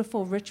that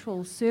beautiful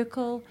ritual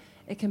circle,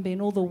 it can be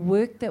in all the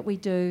work that we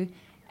do,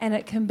 and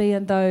it can be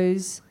in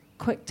those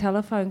quick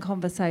telephone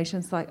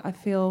conversations like, "I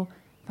feel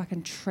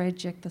fucking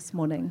tragic this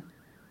morning,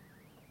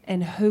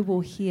 and who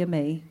will hear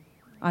me?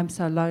 I'm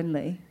so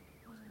lonely."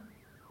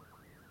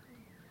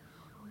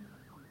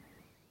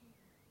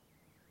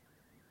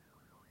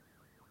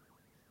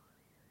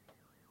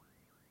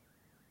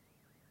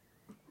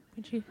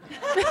 Would you?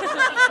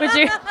 Would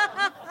you?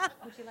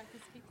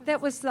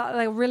 That was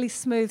like a really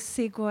smooth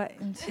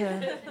segue into.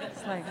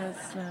 It's like this.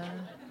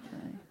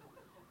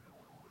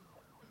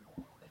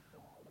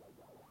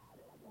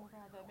 Or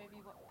rather,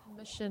 maybe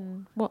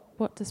permission.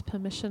 What does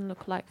permission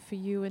look like for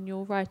you in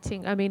your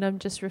writing? I mean, I'm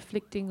just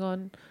reflecting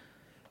on,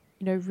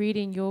 you know,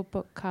 reading your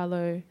book,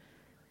 Carlo.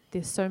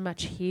 There's so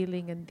much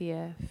healing in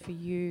there for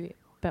you,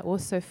 but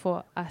also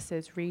for us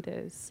as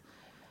readers.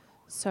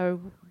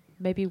 So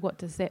maybe what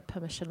does that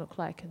permission look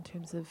like in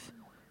terms of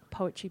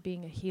poetry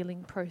being a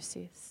healing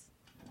process?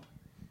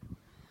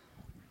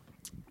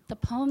 The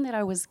poem that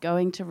I was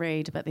going to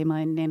read, but then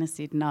my nana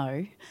said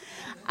no,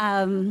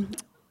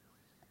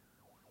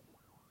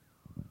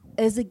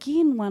 is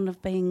again one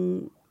of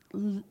being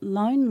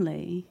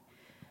lonely,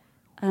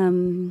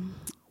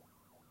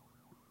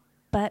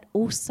 but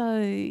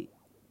also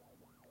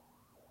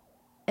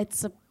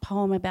it's a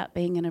poem about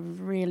being in a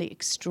really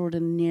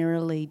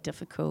extraordinarily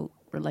difficult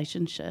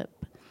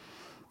relationship.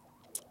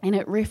 And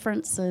it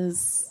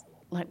references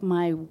like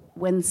my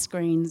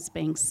windscreens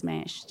being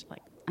smashed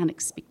like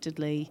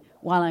unexpectedly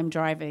while I'm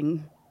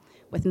driving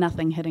with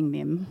nothing hitting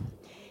them,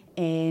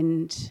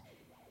 and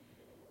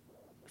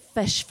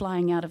fish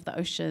flying out of the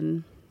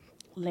ocean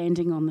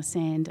landing on the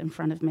sand in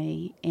front of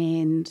me,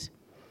 and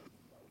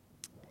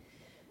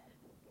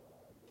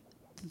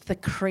the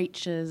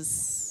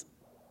creatures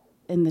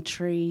in the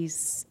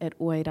trees at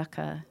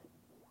Oiraka.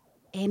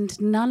 And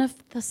none of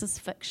this is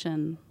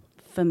fiction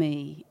for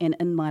me and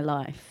in my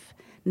life.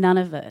 None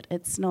of it.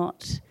 It's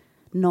not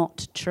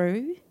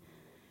true.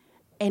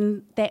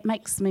 And that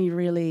makes me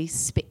really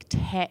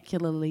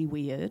spectacularly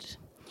weird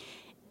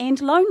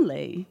and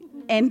lonely.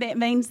 And that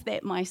means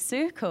that my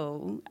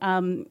circle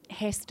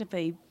has to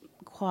be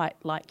quite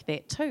like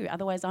that too.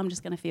 Otherwise, I'm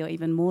just going to feel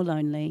even more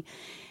lonely.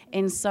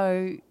 And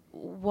so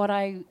what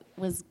I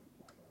was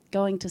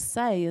going to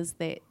say is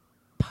that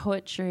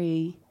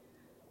poetry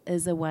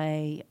is a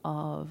way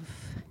of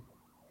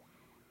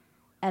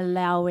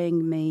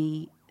allowing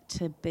me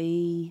to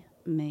be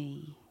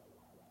me.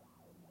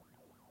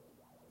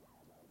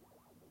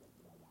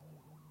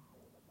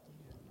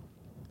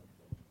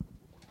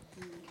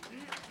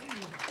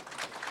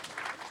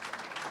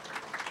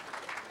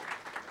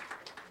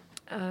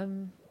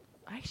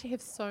 I actually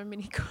have so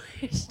many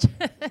questions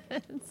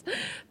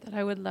that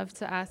I would love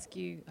to ask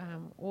you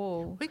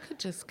all. We could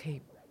just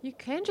keep. You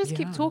can just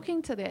keep Yeah.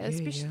 talking to that, Yeah,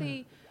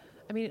 especially,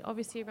 I mean,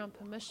 obviously around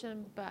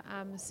permission, but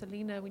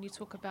Selena, when you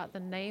talk about the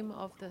name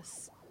of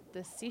this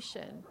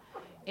session,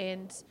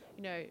 and,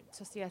 you know,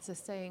 Tosiata's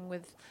saying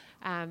with,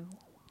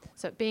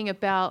 so it being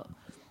about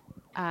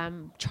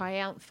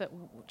triumphant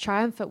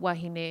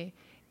wahine,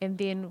 and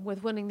then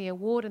with winning the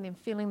award and then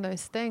feeling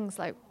those things,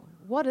 like,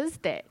 what is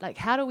that? Like,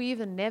 how do we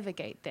even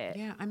navigate that?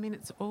 Yeah, I mean,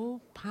 it's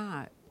all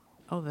part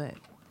of it.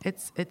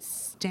 It's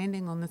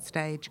standing on the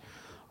stage,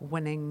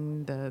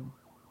 winning the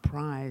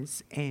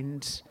prize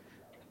and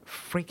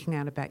freaking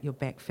out about your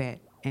back fat,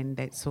 and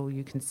that's all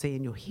you can see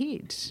in your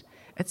head.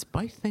 It's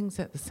both things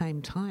at the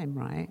same time,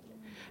 right?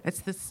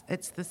 It's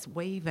this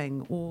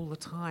weaving all the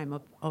time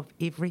of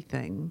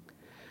everything,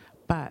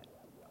 but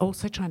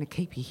also trying to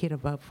keep your head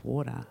above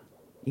water,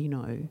 you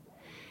know.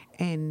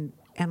 And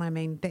I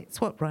mean, that's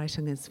what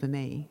writing is for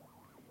me.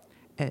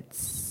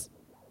 It's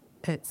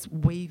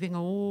weaving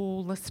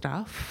all the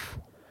stuff,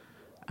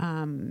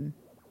 and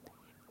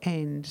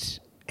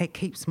it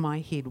keeps my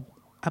head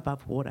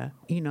above water.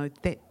 You know,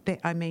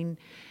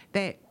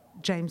 that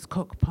James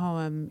Cook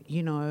poem,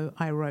 you know,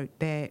 I wrote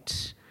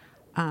that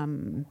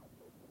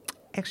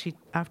actually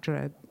after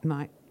a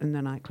night in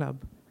a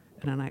nightclub,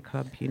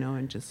 you know,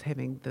 and just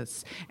having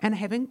this, and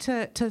having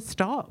to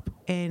stop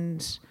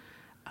and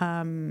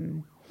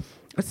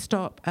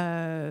stop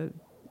a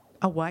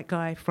white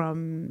guy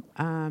from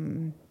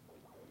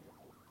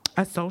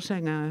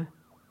assaulting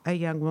a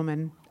young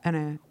woman in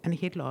a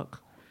headlock,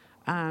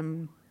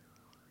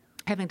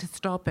 having to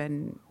stop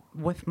and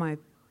with my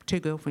two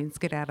girlfriends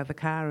get out of the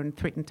car and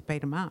threaten to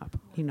beat him up,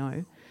 you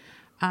know.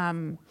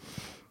 And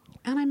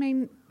I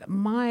mean,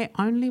 my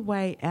only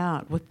way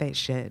out with that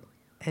shit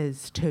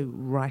is to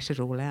write it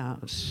all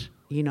out,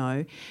 you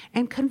know.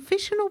 And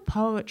confessional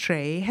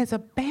poetry has a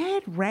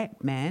bad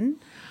rap, man.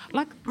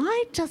 Like,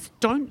 I just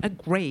don't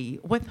agree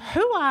with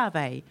who are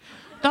they?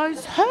 Who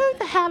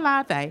the hell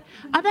are they?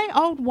 Are they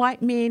old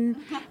white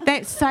men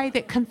that say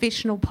that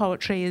confessional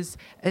poetry is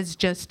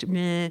just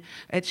meh,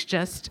 it's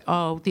just,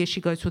 oh, there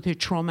she goes with her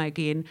trauma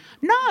again?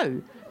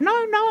 No.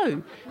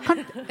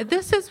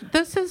 This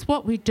is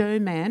what we do,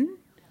 man.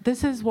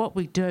 This is what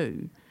we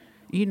do.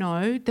 You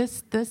know,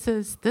 this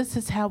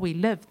is how we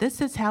live.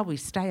 This is how we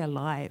stay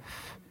alive.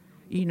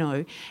 You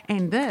know,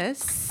 and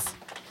this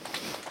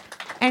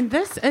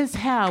is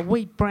how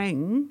we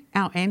bring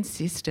our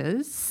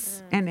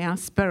ancestors and our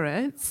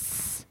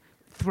spirits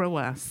through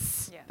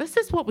us. Yeah. This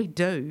is what we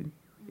do.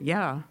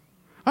 Yeah.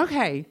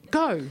 Okay,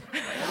 go.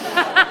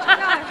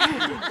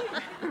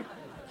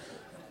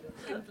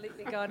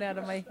 Completely gone out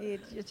of my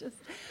head. You're just.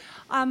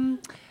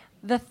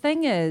 The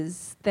thing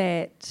is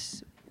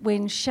that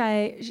when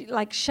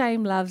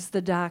shame loves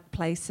the dark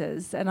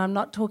places, and I'm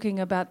not talking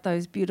about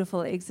those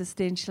beautiful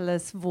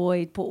existentialist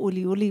void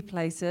po'uli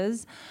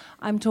places,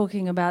 I'm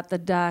talking about the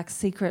dark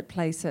secret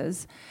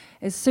places.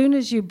 As soon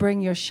as you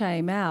bring your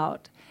shame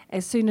out,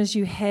 as soon as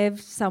you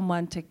have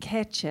someone to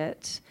catch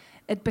it,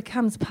 it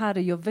becomes part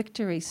of your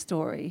victory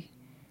story,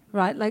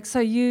 right? Like, so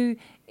you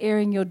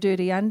airing your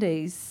dirty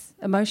undies,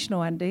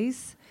 emotional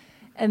undies,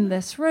 in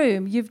this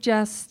room, you've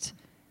just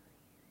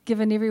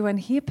given everyone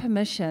here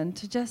permission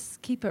to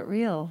just keep it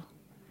real,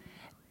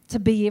 to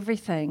be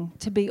everything,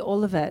 to be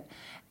all of it.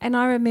 And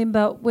I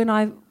remember when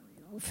I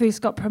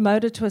first got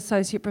promoted to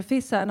associate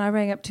professor and I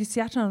rang up to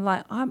Seattle and I'm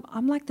like,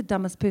 I'm like the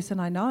dumbest person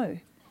I know.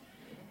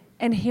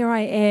 And here I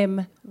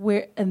am,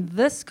 we're in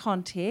this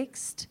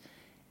context,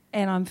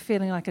 and I'm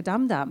feeling like a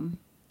dum-dum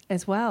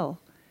as well,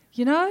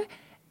 you know?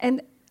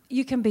 And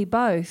you can be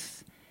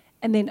both.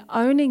 And then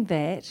owning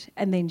that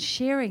and then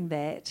sharing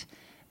that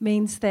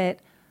means that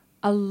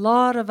a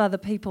lot of other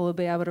people will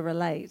be able to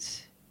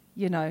relate,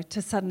 you know,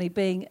 to suddenly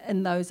being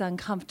in those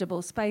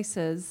uncomfortable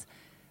spaces,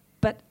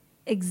 but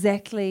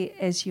exactly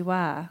as you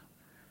are,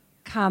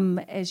 come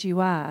as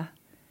you are.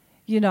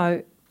 You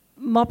know,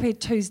 Mope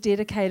 2's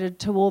dedicated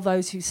to all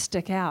those who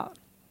stick out.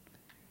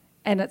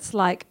 And it's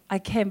like I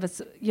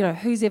canvas, you know,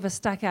 who's ever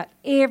stuck out?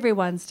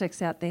 Everyone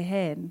sticks out their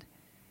hand.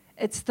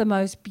 It's the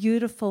most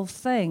beautiful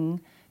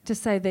thing to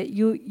say that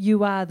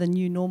you are the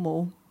new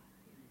normal.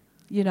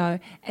 you know,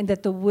 and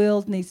that the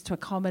world needs to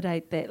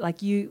accommodate that.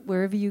 Like you,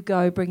 wherever you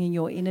go, bringing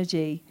your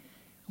energy,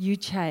 you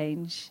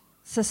change,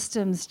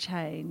 systems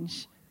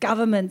change,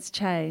 governments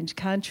change,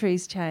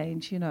 countries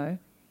change, you know.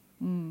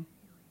 Mm.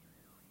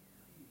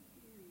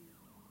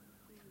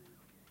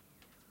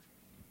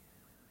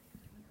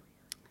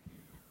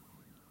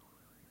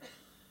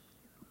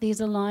 There's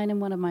a line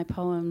in one of my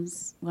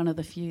poems, one of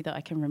the few that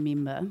I can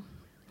remember,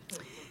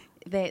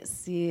 that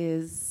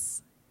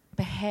says,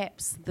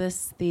 perhaps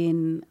this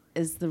then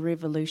is the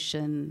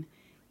revolution,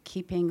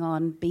 keeping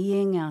on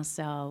being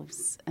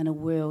ourselves in a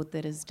world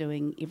that is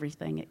doing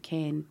everything it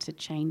can to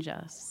change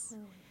us.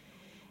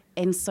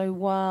 And so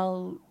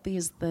while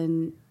there's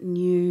the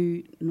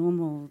new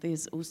normal,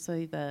 there's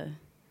also the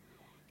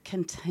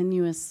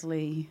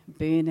continuously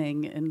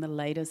burning in the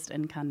latest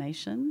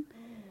incarnation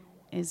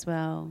as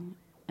well.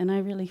 And I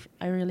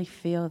really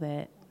feel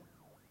that.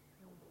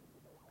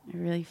 I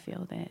really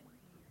feel that.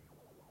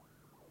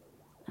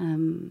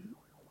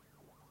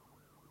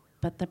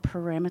 But the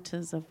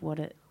parameters of what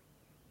it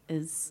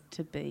is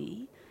to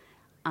be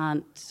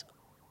aren't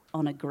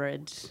on a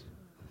grid.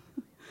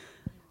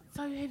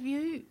 So have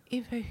you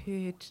ever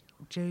heard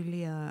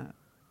Julia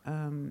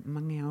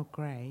Mangiao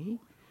Gray?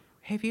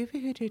 Have you ever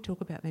heard her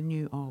talk about the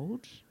new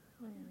old?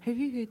 Have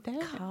you heard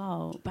that?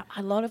 Carl, but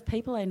a lot of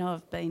people I know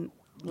have been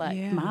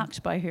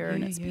marked by her,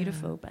 and it's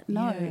beautiful. But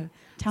no,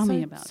 tell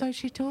me about it. So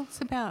she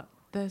talks about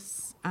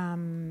this.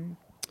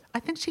 I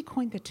think she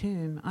coined the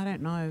term. I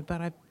don't know,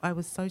 but I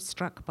was so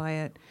struck by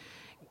it.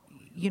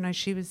 You know,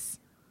 she was.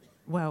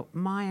 Well,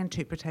 my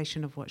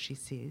interpretation of what she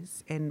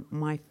says and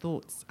my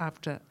thoughts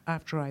after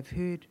I've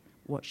heard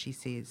what she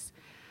says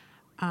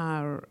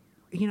are,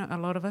 you know, a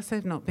lot of us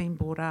have not been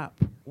brought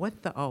up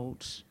with the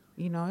old,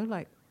 you know,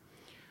 like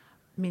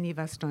many of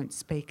us don't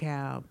speak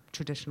our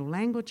traditional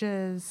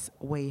languages.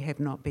 We have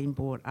not been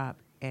brought up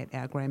at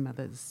our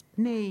grandmother's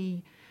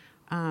knee.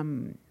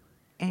 And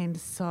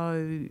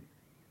so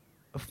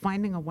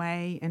finding a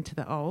way into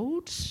the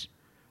old,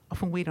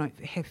 often we don't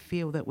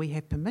feel that we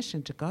have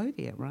permission to go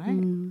there, right?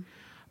 Mm.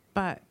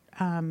 But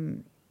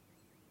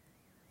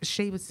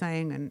she was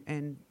saying,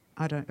 and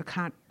I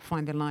can't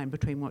find the line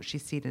between what she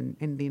said and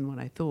then what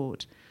I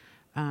thought,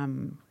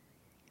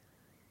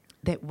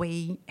 that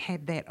we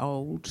have that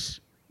old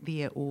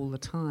there all the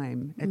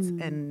time. It's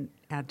in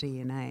our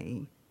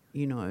DNA,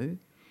 you know,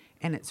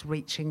 and it's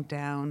reaching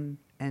down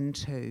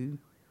into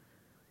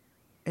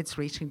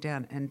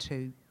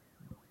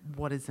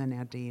what is in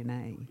our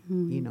DNA,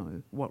 you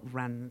know, what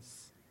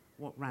runs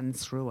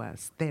through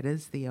us. That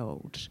is the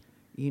old,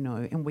 you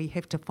know, and we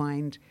have to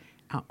find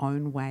our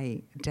own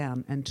way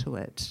down into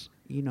it,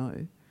 you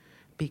know,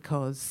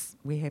 because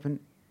we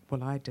haven't,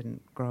 well, I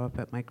didn't grow up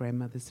at my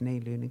grandmother's knee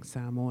learning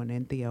Samoan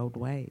and the old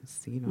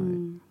ways, you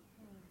know.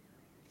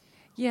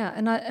 Yeah,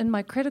 and in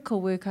my critical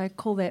work, I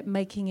call that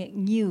making it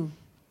new,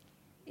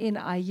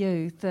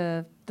 N-I-U,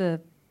 the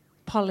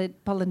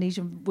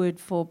Polynesian word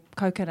for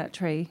coconut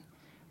tree,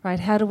 right?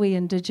 How do we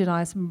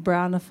indigenize and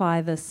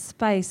brownify this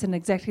space in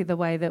exactly the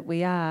way that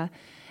we are?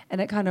 And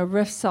it kind of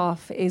riffs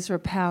off Ezra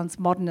Pound's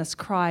modernist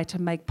cry to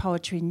make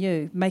poetry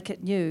new, make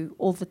it new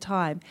all the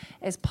time,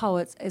 as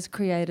poets, as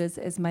creators,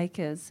 as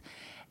makers.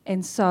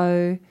 And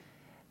so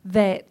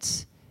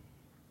that,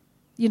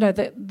 you know,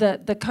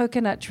 the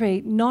coconut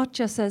tree, not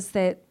just as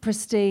that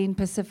pristine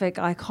Pacific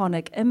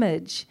iconic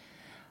image,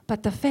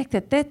 but the fact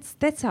that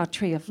that's our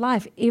tree of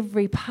life.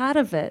 Every part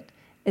of it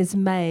is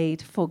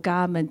made for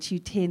garment,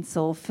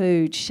 utensil,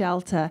 food,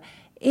 shelter,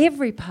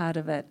 every part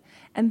of it.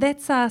 And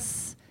that's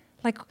us,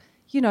 like,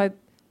 you know,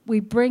 we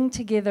bring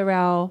together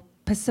our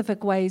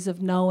Pacific ways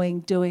of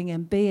knowing, doing,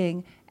 and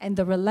being, and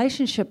the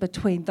relationship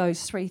between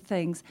those three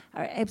things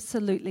are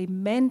absolutely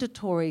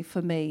mandatory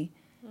for me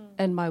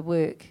in my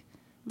work.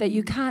 That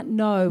you can't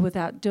know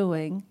without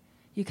doing,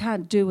 you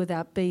can't do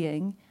without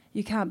being,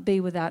 you can't be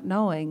without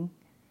knowing.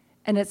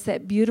 And it's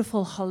that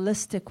beautiful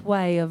holistic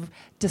way of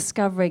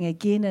discovering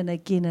again and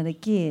again and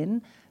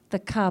again the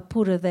ka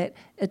pura, that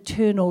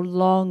eternal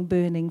long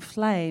burning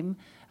flame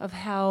of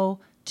how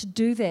to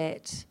do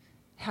that,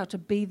 how to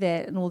be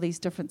that in all these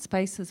different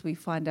spaces we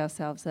find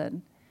ourselves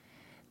in.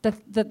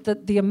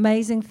 The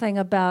amazing thing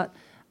about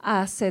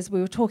us, as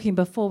we were talking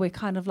before, we're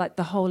kind of like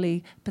the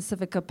Holy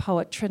Pacifica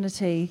Poet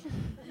Trinity.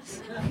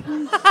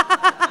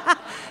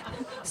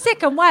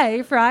 Second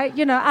wave, right?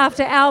 You know,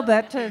 after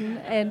Albert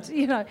and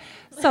you know,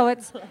 so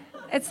it's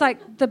like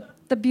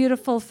the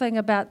beautiful thing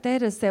about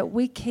that is that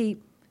we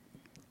keep.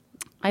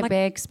 I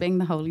beg being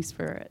the Holy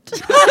Spirit.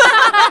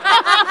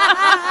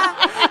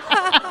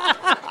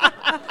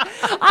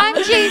 I'm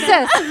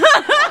Jesus.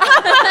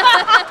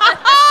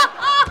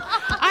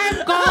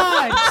 I'm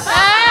God.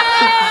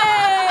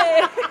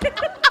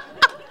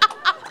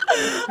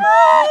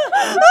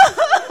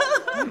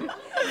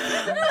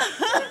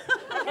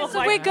 So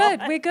we're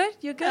good. We're good.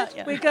 You're good.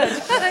 Yeah. We're good.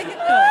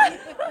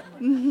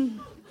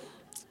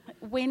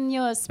 When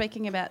you're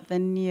speaking about the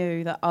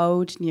new, the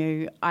old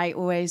new, I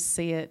always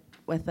see it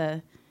with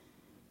a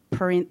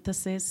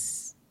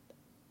parenthesis,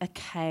 a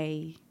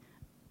K,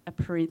 a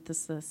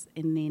parenthesis,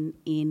 and then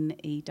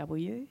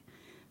N-E-W.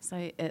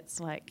 So it's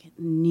like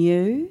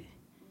new,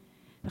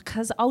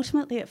 because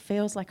ultimately it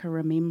feels like a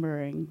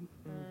remembering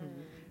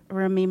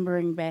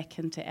back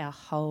into our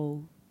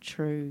whole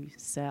true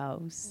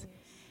selves.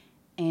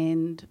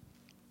 And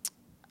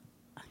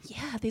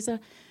yeah, there's a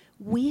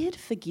weird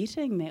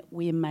forgetting that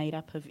we're made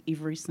up of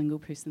every single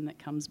person that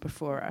comes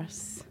before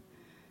us.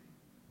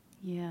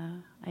 Yeah,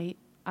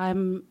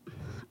 I'm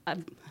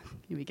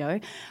here we go.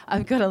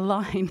 I've got a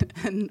line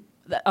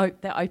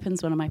that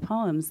opens one of my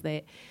poems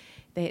that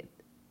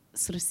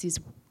sort of says,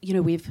 you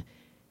know, we've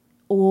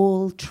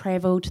all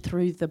travelled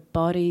through the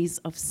bodies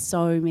of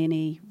so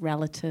many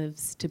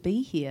relatives to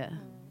be here,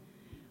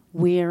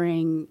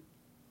 wearing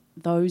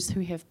those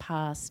who have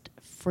passed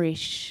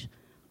fresh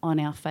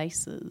on our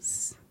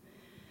faces.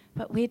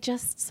 But we're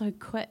just so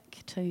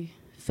quick to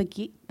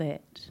forget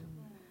that.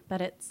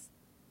 But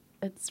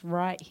it's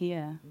right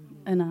here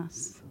in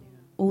us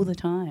all the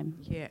time.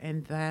 Yeah,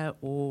 and they're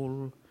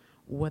all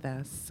with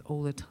us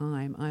all the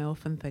time. I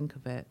often think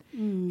of it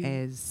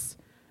as,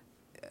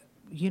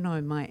 you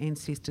know, my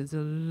ancestors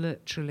are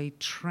literally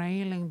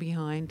trailing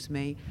behind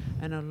me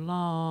in a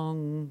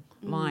long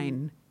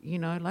line, you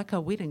know, like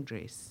a wedding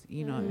dress,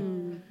 you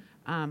know,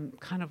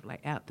 kind of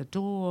like out the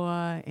door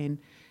and,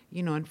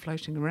 you know, and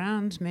floating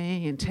around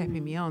me and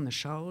tapping me on the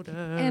shoulder.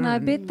 And I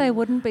bet they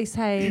wouldn't be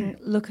saying,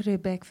 look at her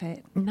back fat.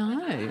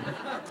 No.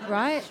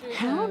 Right?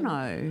 How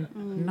no?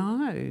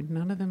 No,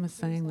 none of them are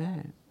saying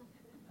that.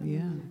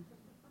 Yeah.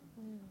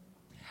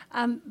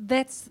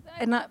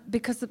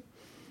 Because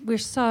we're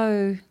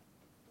so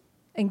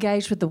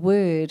engaged with the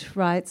word,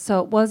 right? So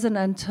it wasn't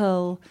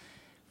until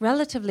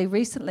relatively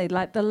recently,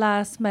 like the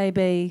last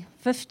maybe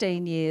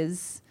 15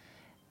 years,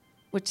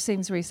 which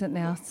seems recent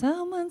now,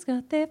 someone's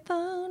got their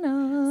phone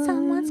on.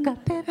 Someone's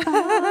got their phone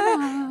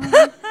on.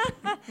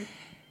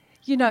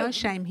 You know, No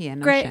shame here,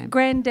 no shame.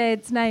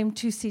 Granddad's name,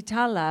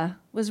 Tusitala,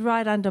 was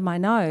right under my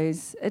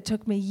nose. It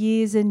took me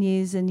years and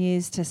years and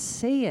years to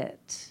see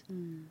it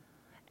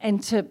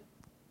and to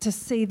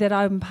see that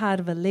I'm part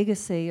of a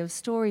legacy of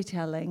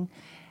storytelling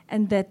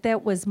and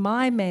that was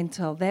my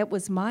mantle, that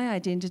was my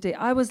identity.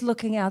 I was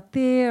looking out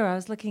there, I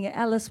was looking at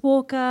Alice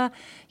Walker,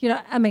 you know,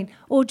 I mean,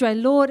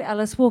 Audre Lorde,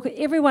 Alice Walker,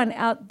 everyone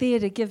out there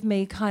to give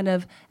me kind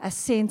of a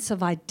sense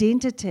of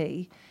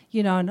identity,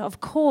 you know, and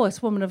of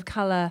course, women of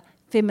colour,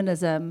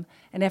 feminism,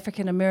 and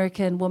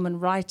African-American women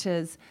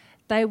writers,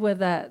 they were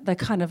the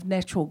kind of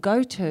natural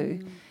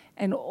go-to.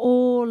 And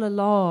all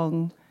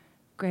along,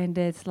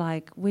 Granddad's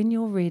like, when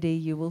you're ready,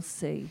 you will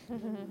see.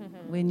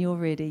 When you're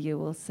ready, you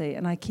will see.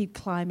 And I keep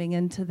climbing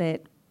into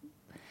that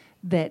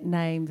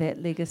name,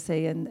 that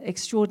legacy in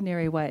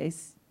extraordinary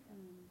ways.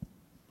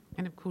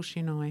 And of course,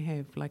 you know, I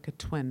have like a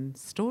twin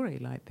story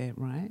like that,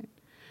 right?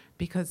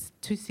 Because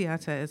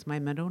Tusiata is my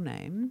middle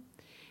name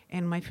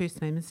and my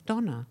first name is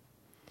Donna.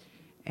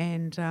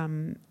 And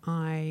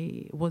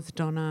I was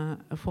Donna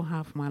for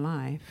half my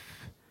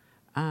life.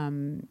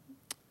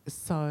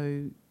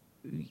 So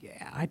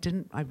yeah,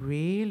 I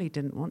really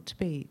didn't want to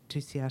be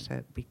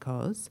Tusiata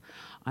because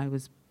I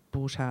was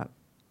brought up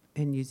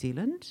in New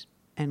Zealand,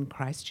 in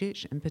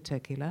Christchurch in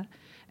particular,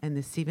 in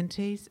the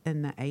 70s,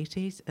 in the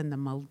 80s, in the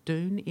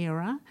Muldoon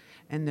era,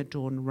 in the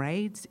Dawn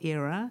Raids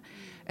era.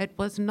 It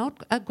was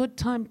not a good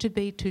time to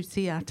be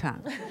Tusiata.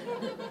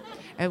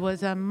 It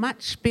was a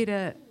much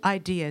better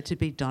idea to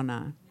be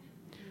Donna.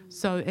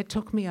 So it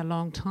took me a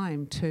long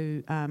time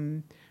to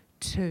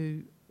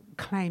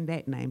claim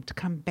that name, to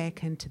come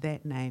back into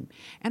that name.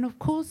 And of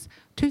course,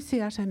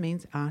 Tusiata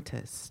means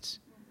artist,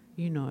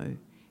 you know,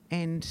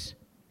 and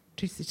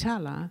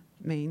Tusitala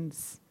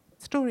means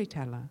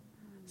storyteller.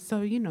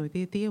 So, you know,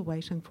 they're there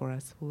waiting for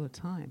us all the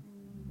time.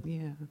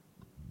 Yeah.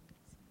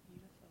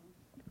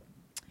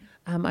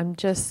 I'm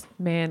just,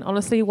 man,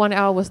 honestly, 1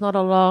 hour was not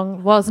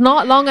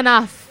long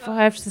enough,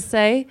 I have to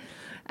say.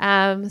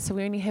 So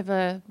we only have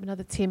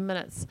another 10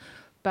 minutes.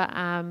 But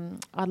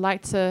I'd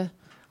like to,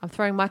 I'm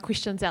throwing my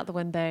questions out the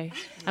window.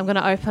 I'm going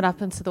to open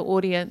up into the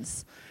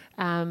audience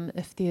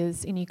if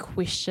there's any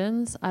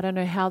questions. I don't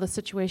know how the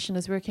situation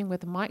is working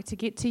with the mic to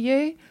get to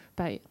you,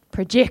 but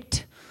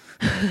project.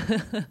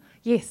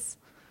 Yes.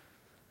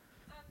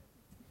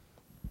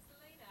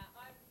 Selena,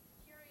 I'm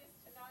curious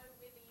to know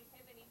whether you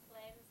have any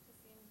plans to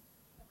send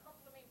a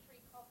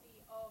complimentary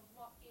copy of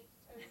Mop-Ed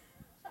to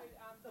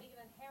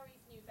Meghan and Harry's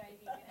new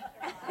baby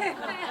when it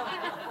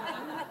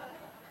arrives.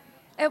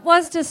 It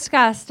was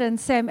discussed, and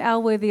Sam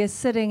Elworthy is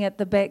sitting at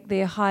the back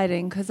there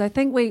hiding, because I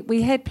think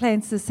we had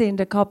plans to send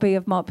a copy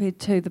of Mop-Ed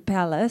to the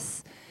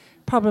palace.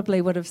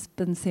 Probably would have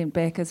been sent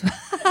back as well.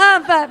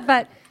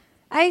 but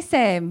hey,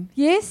 Sam,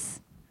 yes?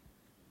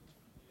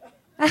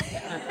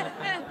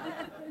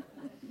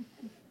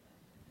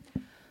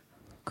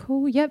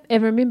 Cool, yep.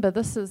 And remember,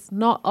 this is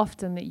not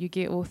often that you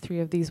get all three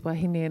of these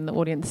wahine in the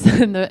audience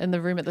in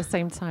the room at the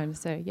same time.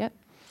 So, yep.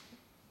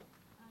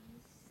 I'm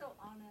so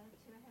honoured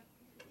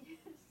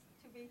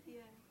to be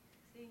here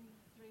seeing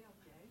three of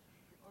you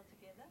all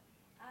together.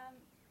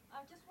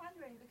 I'm just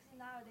wondering, because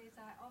nowadays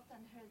I often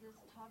hear this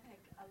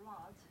topic a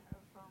lot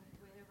from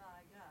wherever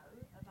I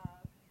go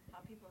about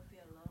how people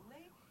feel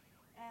lonely.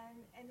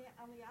 And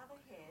on the other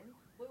hand,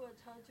 we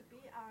to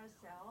be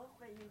ourselves,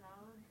 you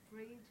know,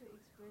 free to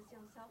express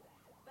yourself.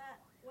 But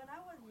when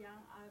I was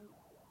young, I'm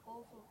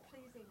also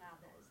pleasing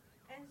others.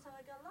 And so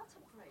I got lots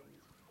of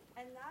friends.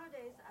 And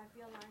nowadays I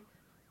feel like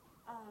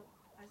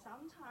I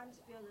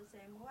sometimes feel the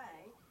same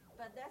way,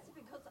 but that's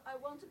because I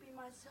want to be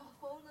myself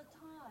all the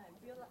time.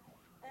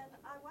 And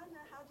I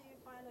wonder, how do you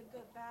find a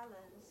good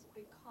balance?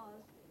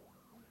 Because,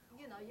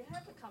 you know, you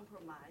have to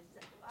compromise.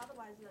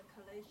 Otherwise, the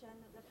collision,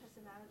 the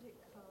personality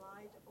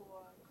collide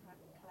or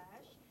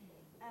clash.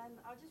 And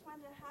I just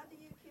wonder, how do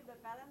you keep a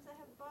balance and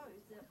have both,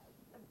 the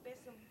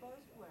best of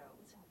both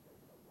worlds?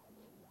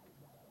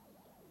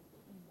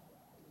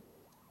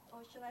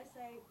 Or should I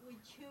say, we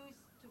choose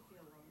to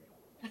feel lonely?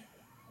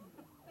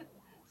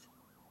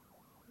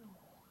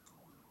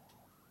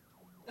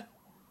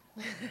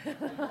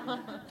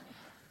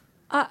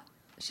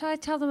 Shall I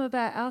tell them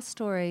about our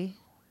story?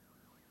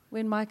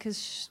 When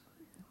Micah's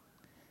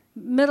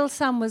middle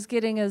son was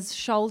getting his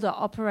shoulder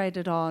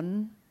operated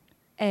on,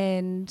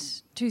 and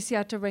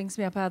Tusiata rings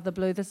me up out of the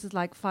blue. This is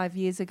like 5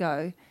 years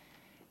ago,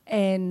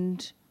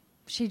 and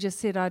she just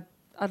said, "I'd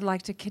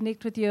like to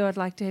connect with you. I'd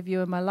like to have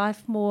you in my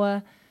life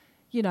more.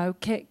 You know,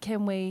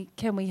 can we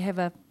have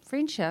a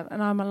friendship?"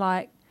 And I'm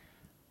like,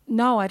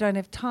 "No, I don't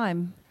have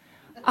time."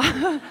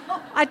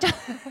 I don't.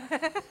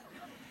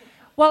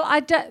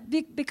 Well,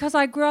 because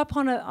I grew up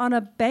on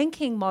a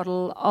banking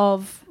model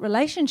of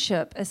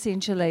relationship,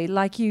 essentially.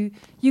 Like you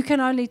can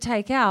only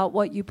take out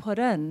what you put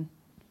in.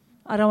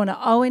 I don't want to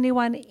owe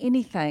anyone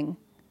anything,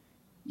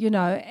 you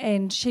know.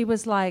 And she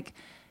was like,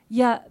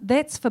 "Yeah,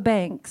 that's for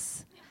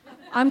banks.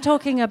 I'm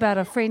talking about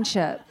a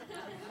friendship,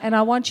 and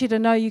I want you to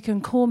know you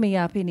can call me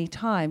up any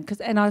time."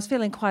 And I was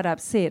feeling quite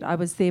upset. I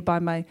was there by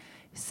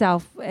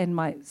myself, and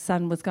my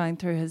son was going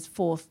through his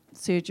 4th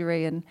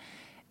surgery,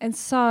 and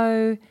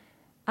so.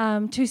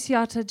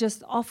 Tusiata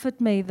just offered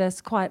me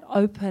this quite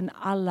open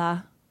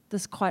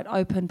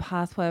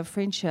pathway of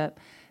friendship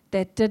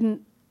that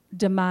didn't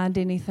demand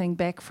anything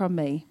back from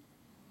me,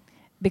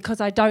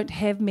 because I don't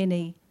have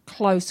many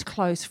close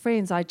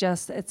friends.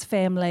 It's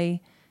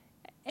family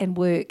and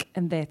work,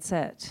 and that's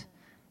it.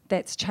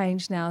 That's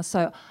changed now.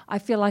 So I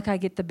feel like I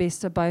get the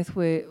best of both.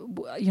 Where,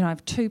 you know, I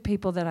have 2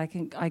 people that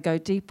I go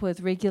deep with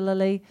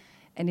regularly,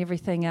 and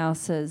everything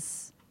else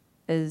is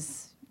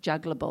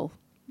juggleable.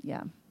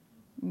 Yeah.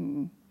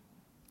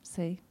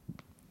 See.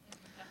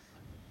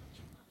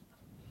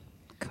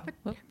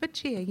 Cool.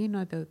 But yeah, you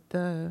know,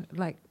 the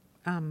like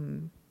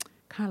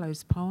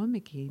Carlo's poem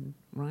again,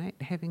 right?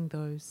 Having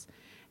those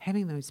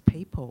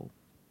people,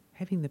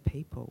 having the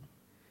people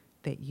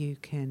that you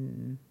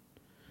can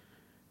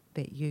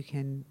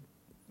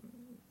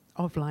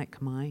of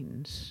like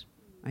mind,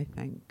 I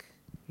think.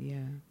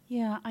 Yeah.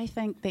 Yeah, I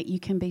think that you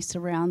can be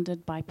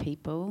surrounded by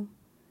people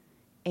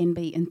and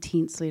be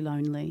intensely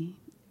lonely.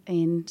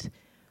 And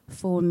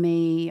for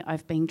me,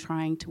 I've been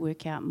trying to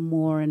work out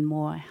more and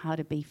more how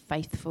to be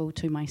faithful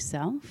to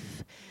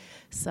myself.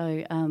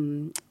 So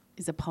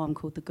there's a poem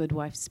called The Good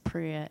Wife's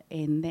Prayer,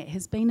 and that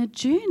has been a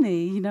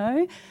journey, you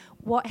know.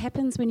 What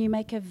happens when you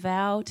make a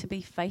vow to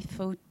be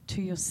faithful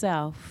to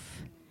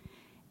yourself?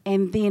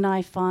 And then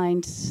I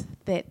find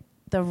that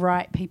the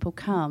right people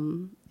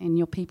come and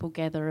your people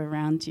gather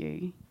around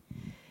you.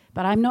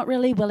 But I'm not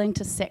really willing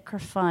to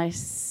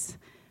sacrifice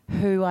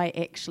who I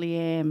actually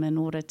am in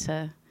order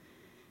to,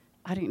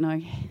 I don't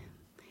know,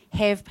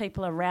 have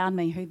people around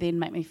me who then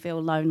make me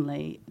feel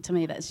lonely. To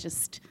me, that's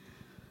just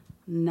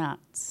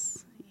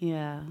nuts.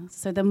 Yeah.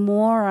 So the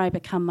more I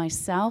become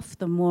myself,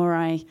 the more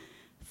I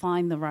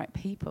find the right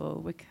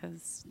people,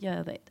 because,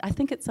 yeah, I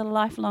think it's a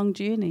lifelong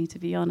journey, to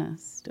be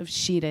honest, of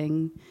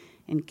shedding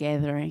and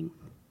gathering.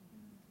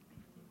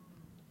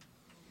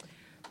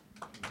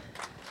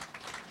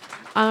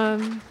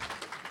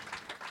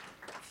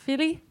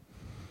 Philly?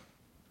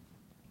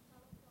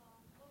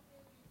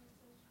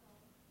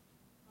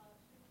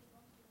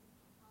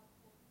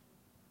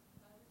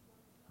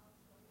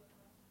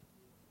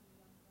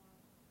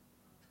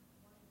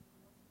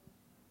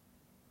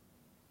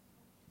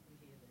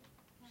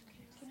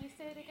 Can you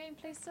say it again,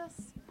 please,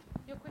 sis?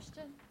 Your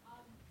question?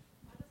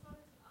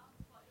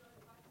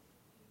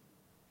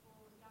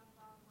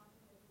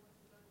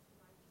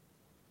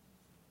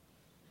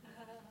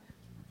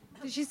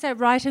 Did she say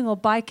writing or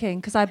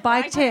biking? Because I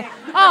biked here.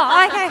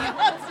 Oh, okay.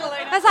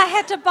 Because I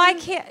had to bike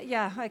here.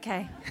 Yeah,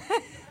 okay.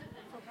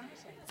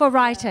 For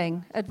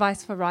writing,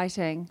 advice for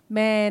writing.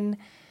 Man,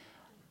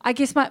 I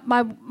guess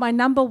my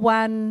number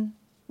one,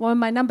 well,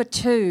 my number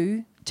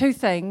two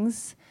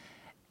things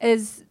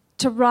is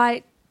to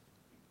write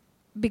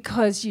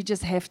because you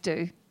just have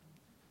to.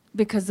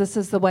 Because this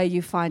is the way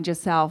you find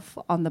yourself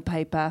on the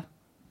paper.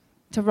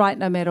 To write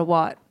no matter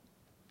what.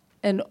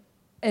 And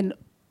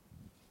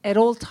at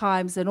all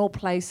times, in all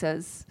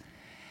places.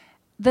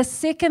 The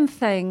second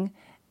thing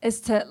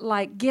is to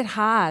get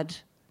hard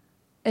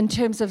in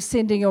terms of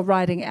sending your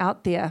writing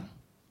out there.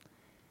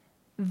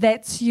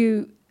 That's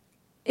you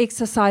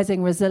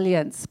exercising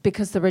resilience,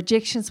 because the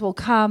rejections will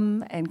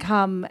come and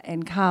come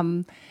and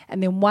come,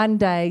 and then one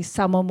day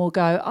someone will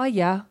go, oh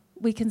yeah,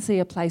 we can see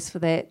a place for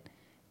that,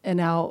 in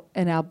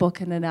our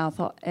book and in our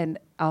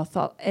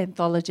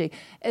anthology.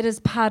 It is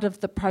part of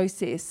the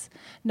process.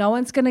 No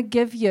one's going to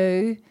give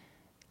you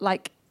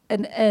like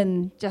an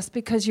in just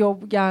because you're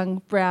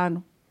young,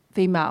 brown,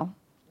 female.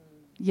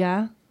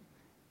 Yeah?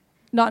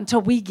 Not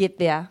until we get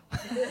there.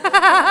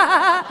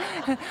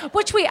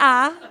 Which we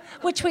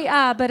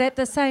are, but at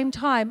the same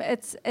time,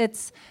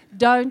 it's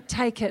don't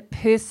take it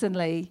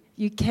personally.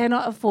 You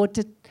cannot afford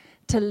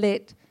to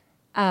let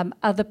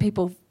other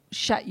people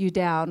shut you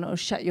down or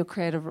shut your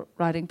creative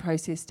writing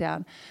process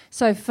down.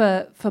 So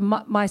for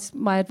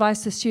my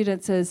advice to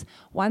students is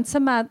once a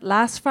month,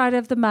 last Friday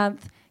of the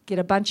month, get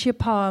a bunch of your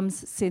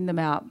poems, send them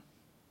out.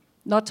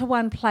 Not to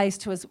one place,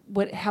 to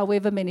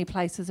however many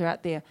places are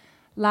out there.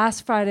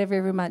 Last Friday of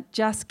every month,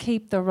 just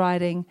keep the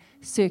writing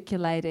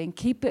circulating.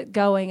 Keep it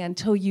going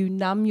until you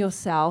numb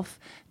yourself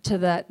to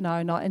the,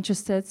 no, not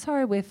interested,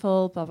 sorry, we're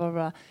full, blah, blah,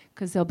 blah.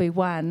 Because there'll be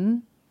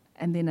one,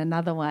 and then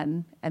another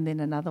one, and then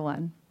another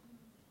one.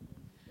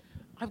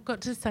 I've got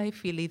to say,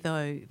 Philly,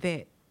 though,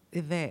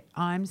 that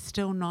I'm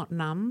still not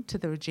numb to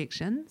the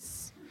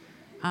rejections.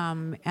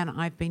 And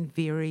I've been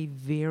very,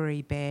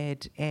 very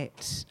bad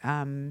at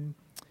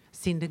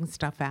sending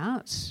stuff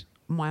out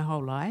my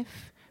whole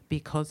life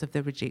because of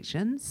the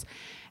rejections.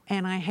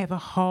 And I have a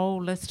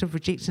whole list of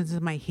rejections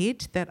in my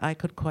head that I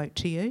could quote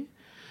to you.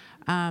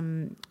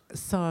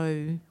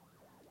 So,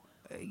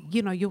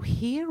 you know, you'll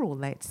hear all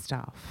that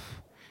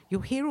stuff.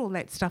 You'll hear all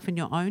that stuff in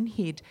your own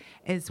head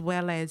as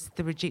well as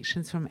the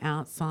rejections from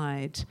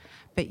outside.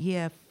 But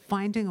yeah,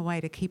 finding a way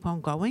to keep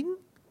on going,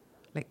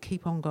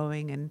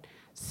 and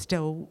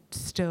still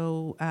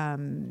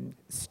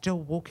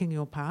walking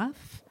your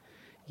path.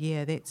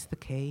 Yeah, that's the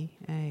key.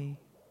 Eh?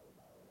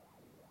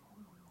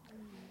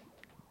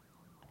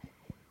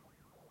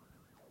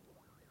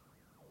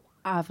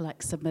 I've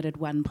submitted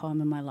one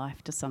poem in my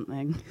life to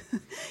something,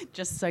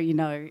 just so you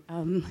know.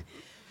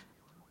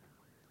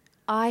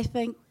 I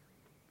think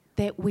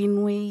that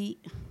when we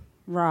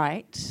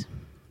write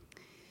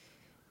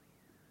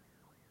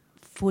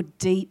for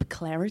deep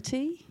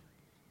clarity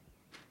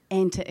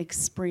and to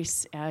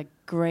express our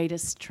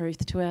greatest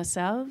truth to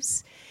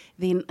ourselves,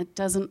 then it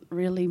doesn't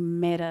really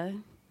matter,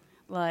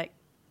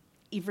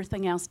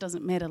 everything else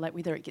doesn't matter,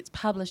 whether it gets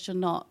published or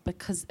not,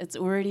 because it's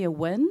already a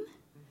win.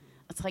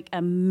 It's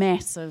a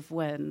massive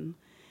win.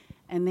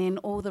 And then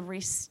all the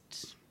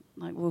rest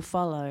will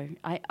follow.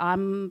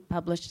 I'm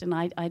published and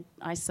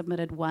I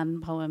submitted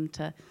one poem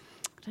to,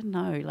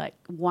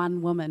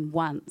 one woman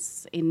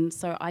once. And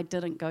so I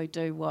didn't go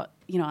do what,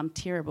 I'm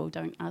terrible,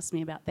 don't ask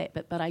me about that.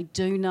 But I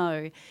do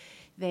know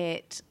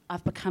that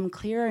I've become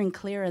clearer and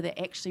clearer that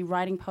actually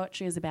writing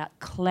poetry is about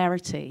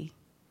clarity.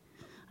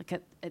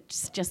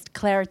 It's just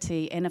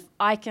clarity, and if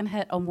I can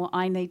hit on what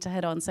I need to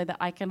hit on so that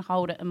I can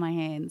hold it in my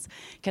hands,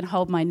 can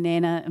hold my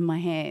nana in my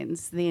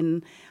hands,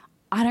 then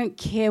I don't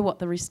care what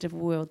the rest of the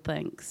world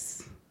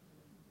thinks.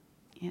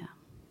 Yeah.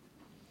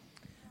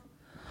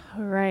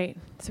 All right.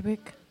 So we...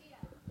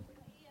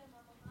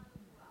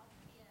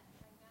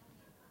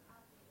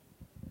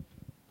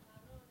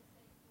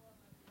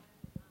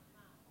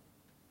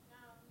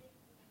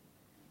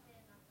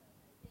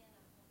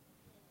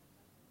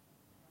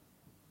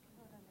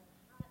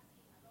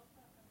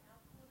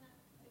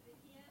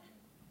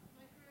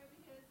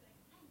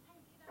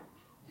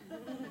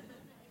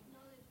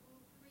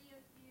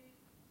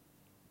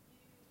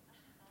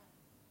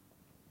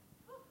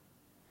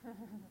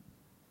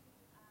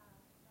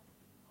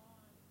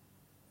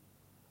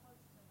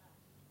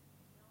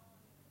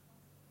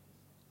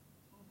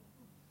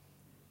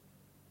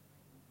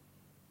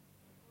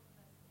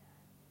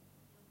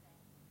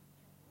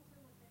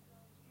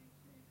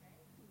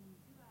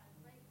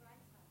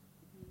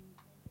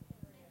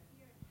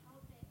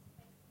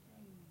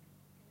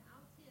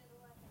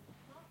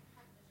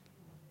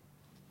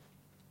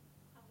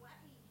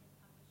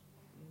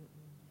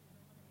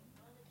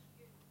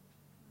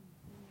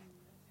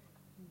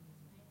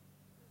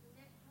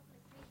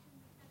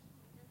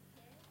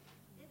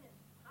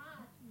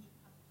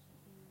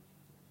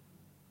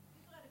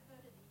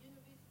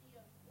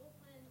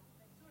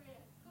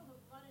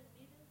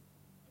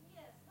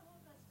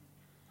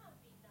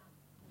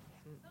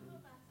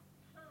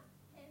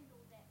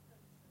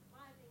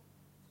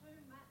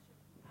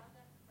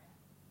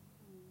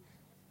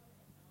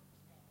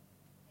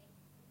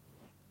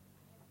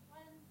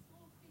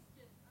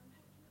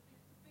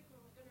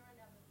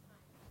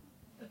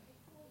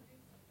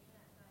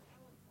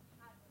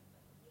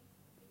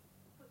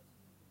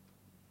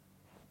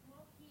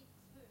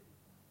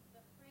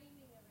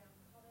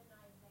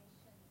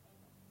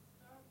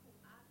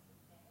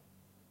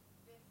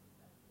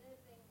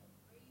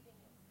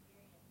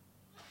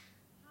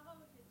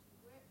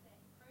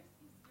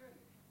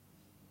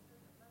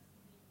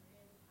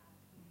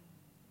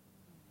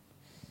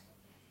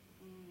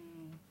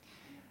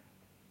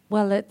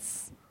 Well,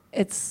 it's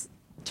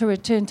to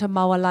return to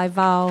Mawalai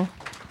Vau.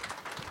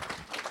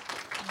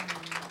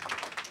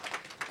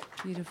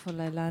 Beautiful,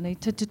 Leilani.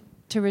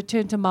 To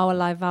return to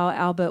Mawalai Vau,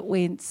 Albert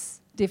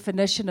Wendt's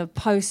definition of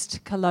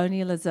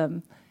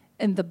post-colonialism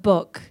in the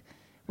book,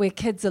 where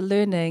kids are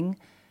learning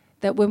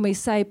that when we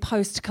say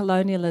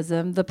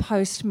post-colonialism, the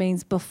post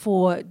means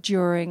before,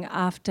 during,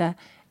 after,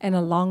 and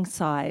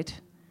alongside.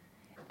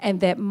 And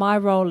that my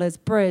role as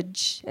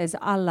bridge, as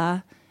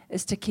ala,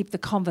 is to keep the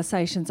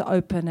conversations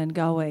open and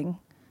going.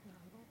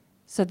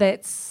 So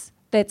that's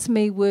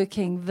me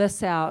working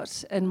this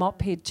out in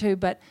MOPHED too,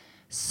 but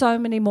so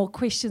many more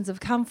questions have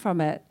come from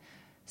it.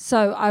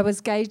 So I was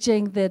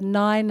gauging the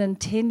 9 and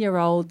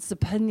 10-year-olds'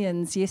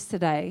 opinions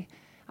yesterday.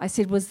 I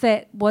said,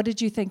 what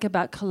did you think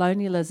about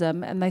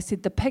colonialism? And they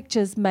said the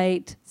pictures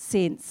made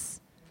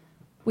sense.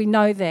 We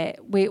know that.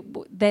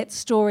 That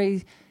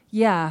story,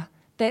 yeah,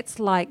 that's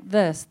like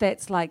this,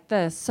 that's like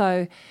this.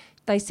 So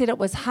they said it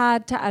was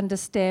hard to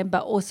understand,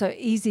 but also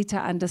easy to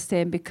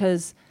understand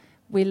because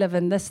we live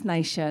in this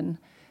nation.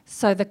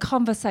 So the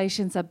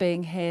conversations are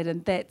being had,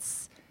 and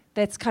that's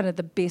kind of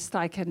the best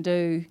I can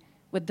do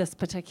with this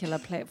particular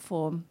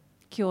platform.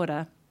 Kia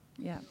ora.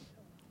 Yeah.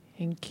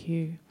 Thank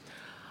you.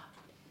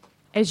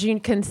 As you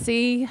can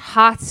see,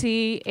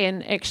 hearty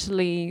and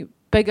actually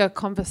bigger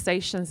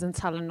conversations in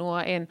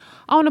Talanoa. And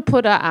I want to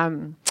put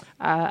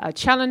a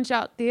challenge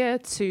out there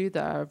to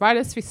the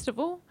Writers'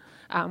 Festival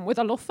with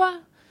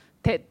Alofa.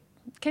 That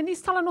can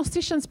these Talanoa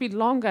sessions be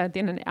longer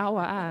than an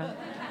hour?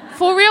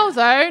 For real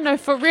though, no,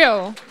 for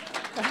real.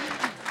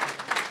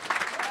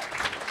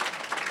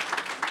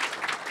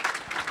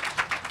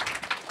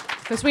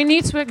 Because we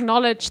need to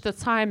acknowledge the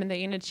time and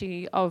the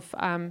energy of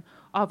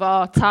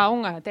our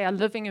taonga. They are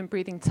living and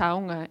breathing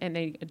taonga, and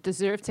they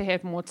deserve to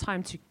have more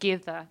time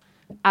together,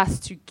 us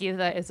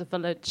together as a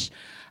village.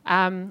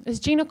 Is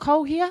Gina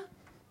Cole here?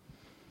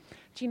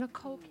 Gina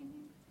Cole, can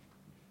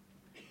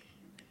you?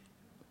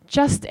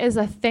 Just as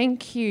a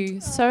thank you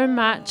so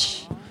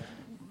much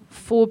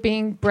for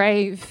being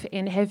brave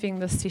and having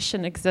this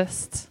session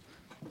exist.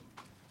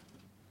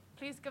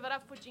 Please give it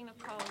up for Gina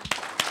Cole.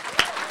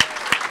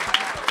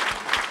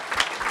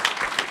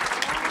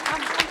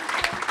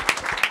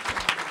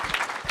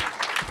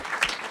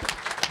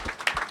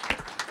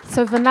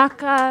 So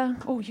Vanaka,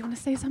 oh, you want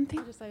to say something?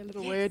 I'll just say a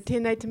little word.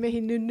 Tēnei te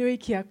mihi nunui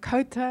ki a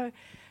koutou,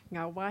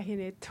 ngā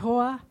wahine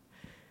toa,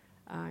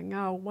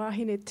 ngā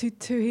wahine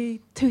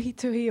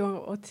tuhi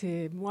o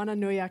te moana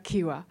nui a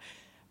Kiwa.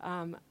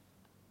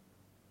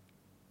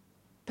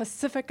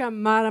 Pacifica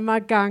Marama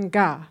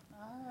Ganga.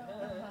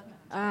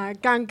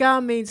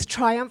 Ganga means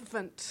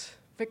triumphant,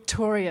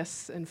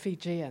 victorious in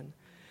Fijian.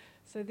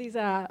 So these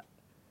are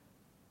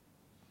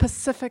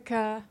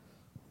Pacifica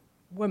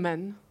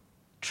women,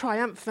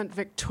 triumphant,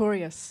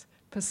 victorious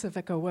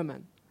Pacifica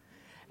women.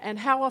 And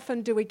how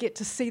often do we get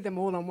to see them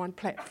all on one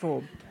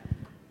platform?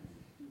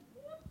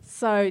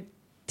 So,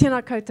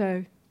 tēnā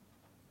koutou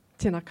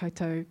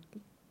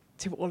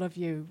to all of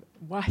you,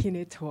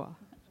 wahine toa.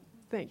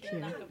 Thank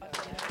you.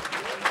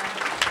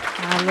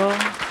 Hello.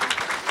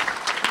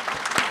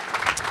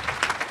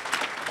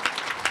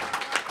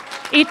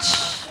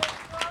 Each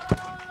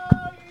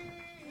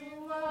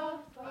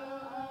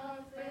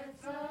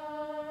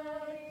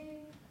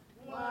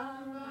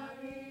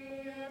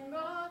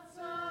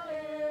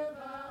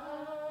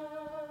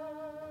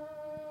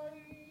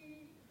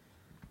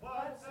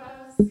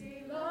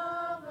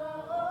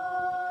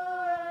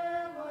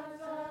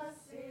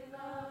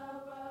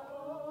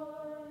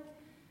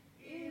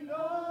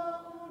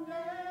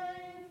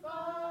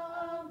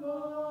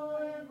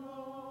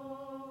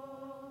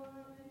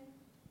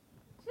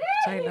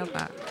I love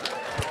that.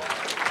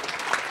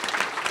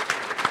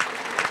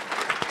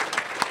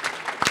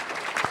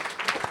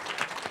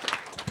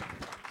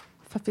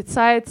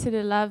 Whawhitai te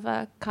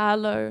lava,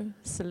 Carlo,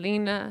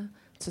 Selena,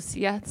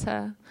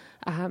 Tusiata.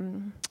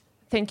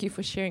 Thank you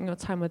for sharing your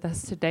time with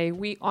us today.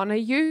 We honour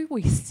you,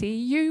 we see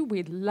you,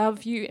 we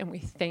love you, and we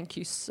thank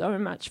you so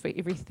much for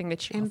everything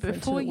that you offer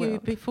into the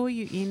world. Before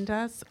you end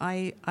us,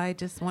 I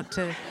just want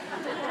to...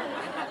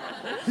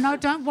 No,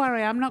 don't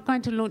worry. I'm not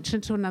going to launch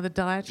into another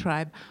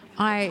diatribe.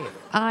 I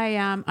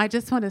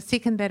just want to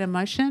second that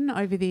emotion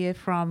over there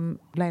from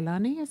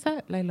Leilani. Is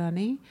it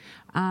Leilani?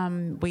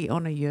 We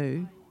honour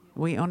you.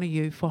 We honour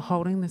you for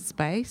holding the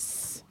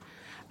space,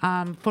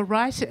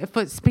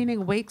 for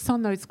spending weeks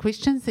on those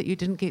questions that you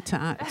didn't get to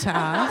ask.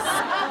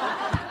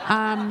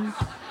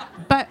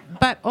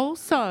 But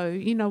also,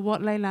 you know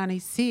what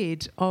Leilani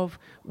said of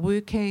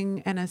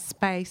working in a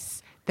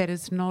space that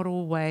is not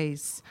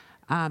always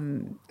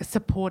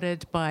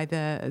supported by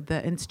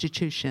the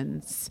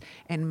institutions,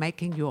 and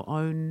making your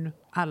own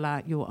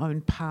ala, your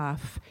own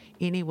path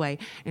anyway.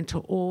 And to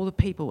all the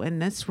people in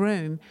this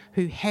room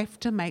who have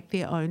to make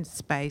their own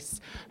space,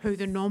 who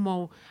the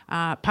normal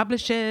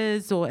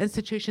publishers or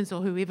institutions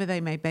or whoever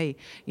they may be,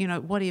 you know,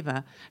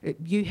 whatever,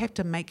 you have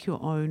to make your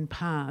own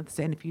paths.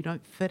 And if you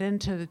don't fit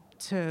into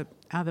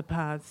other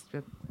paths,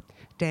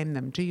 damn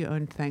them, do your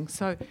own thing.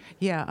 So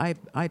yeah,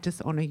 I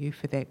just honour you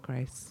for that,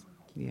 Grace.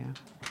 Yeah.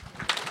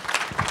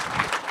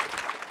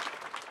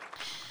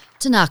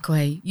 Tēnā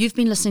koe, you've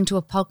been listening to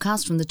a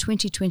podcast from the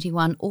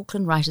 2021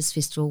 Auckland Writers'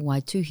 Festival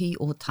Waituhi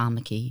o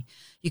Tāmaki.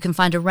 You can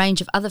find a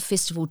range of other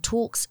festival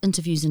talks,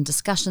 interviews and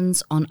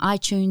discussions on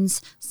iTunes,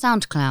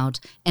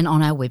 SoundCloud and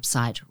on our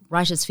website,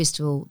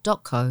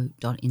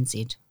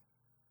 writersfestival.co.nz.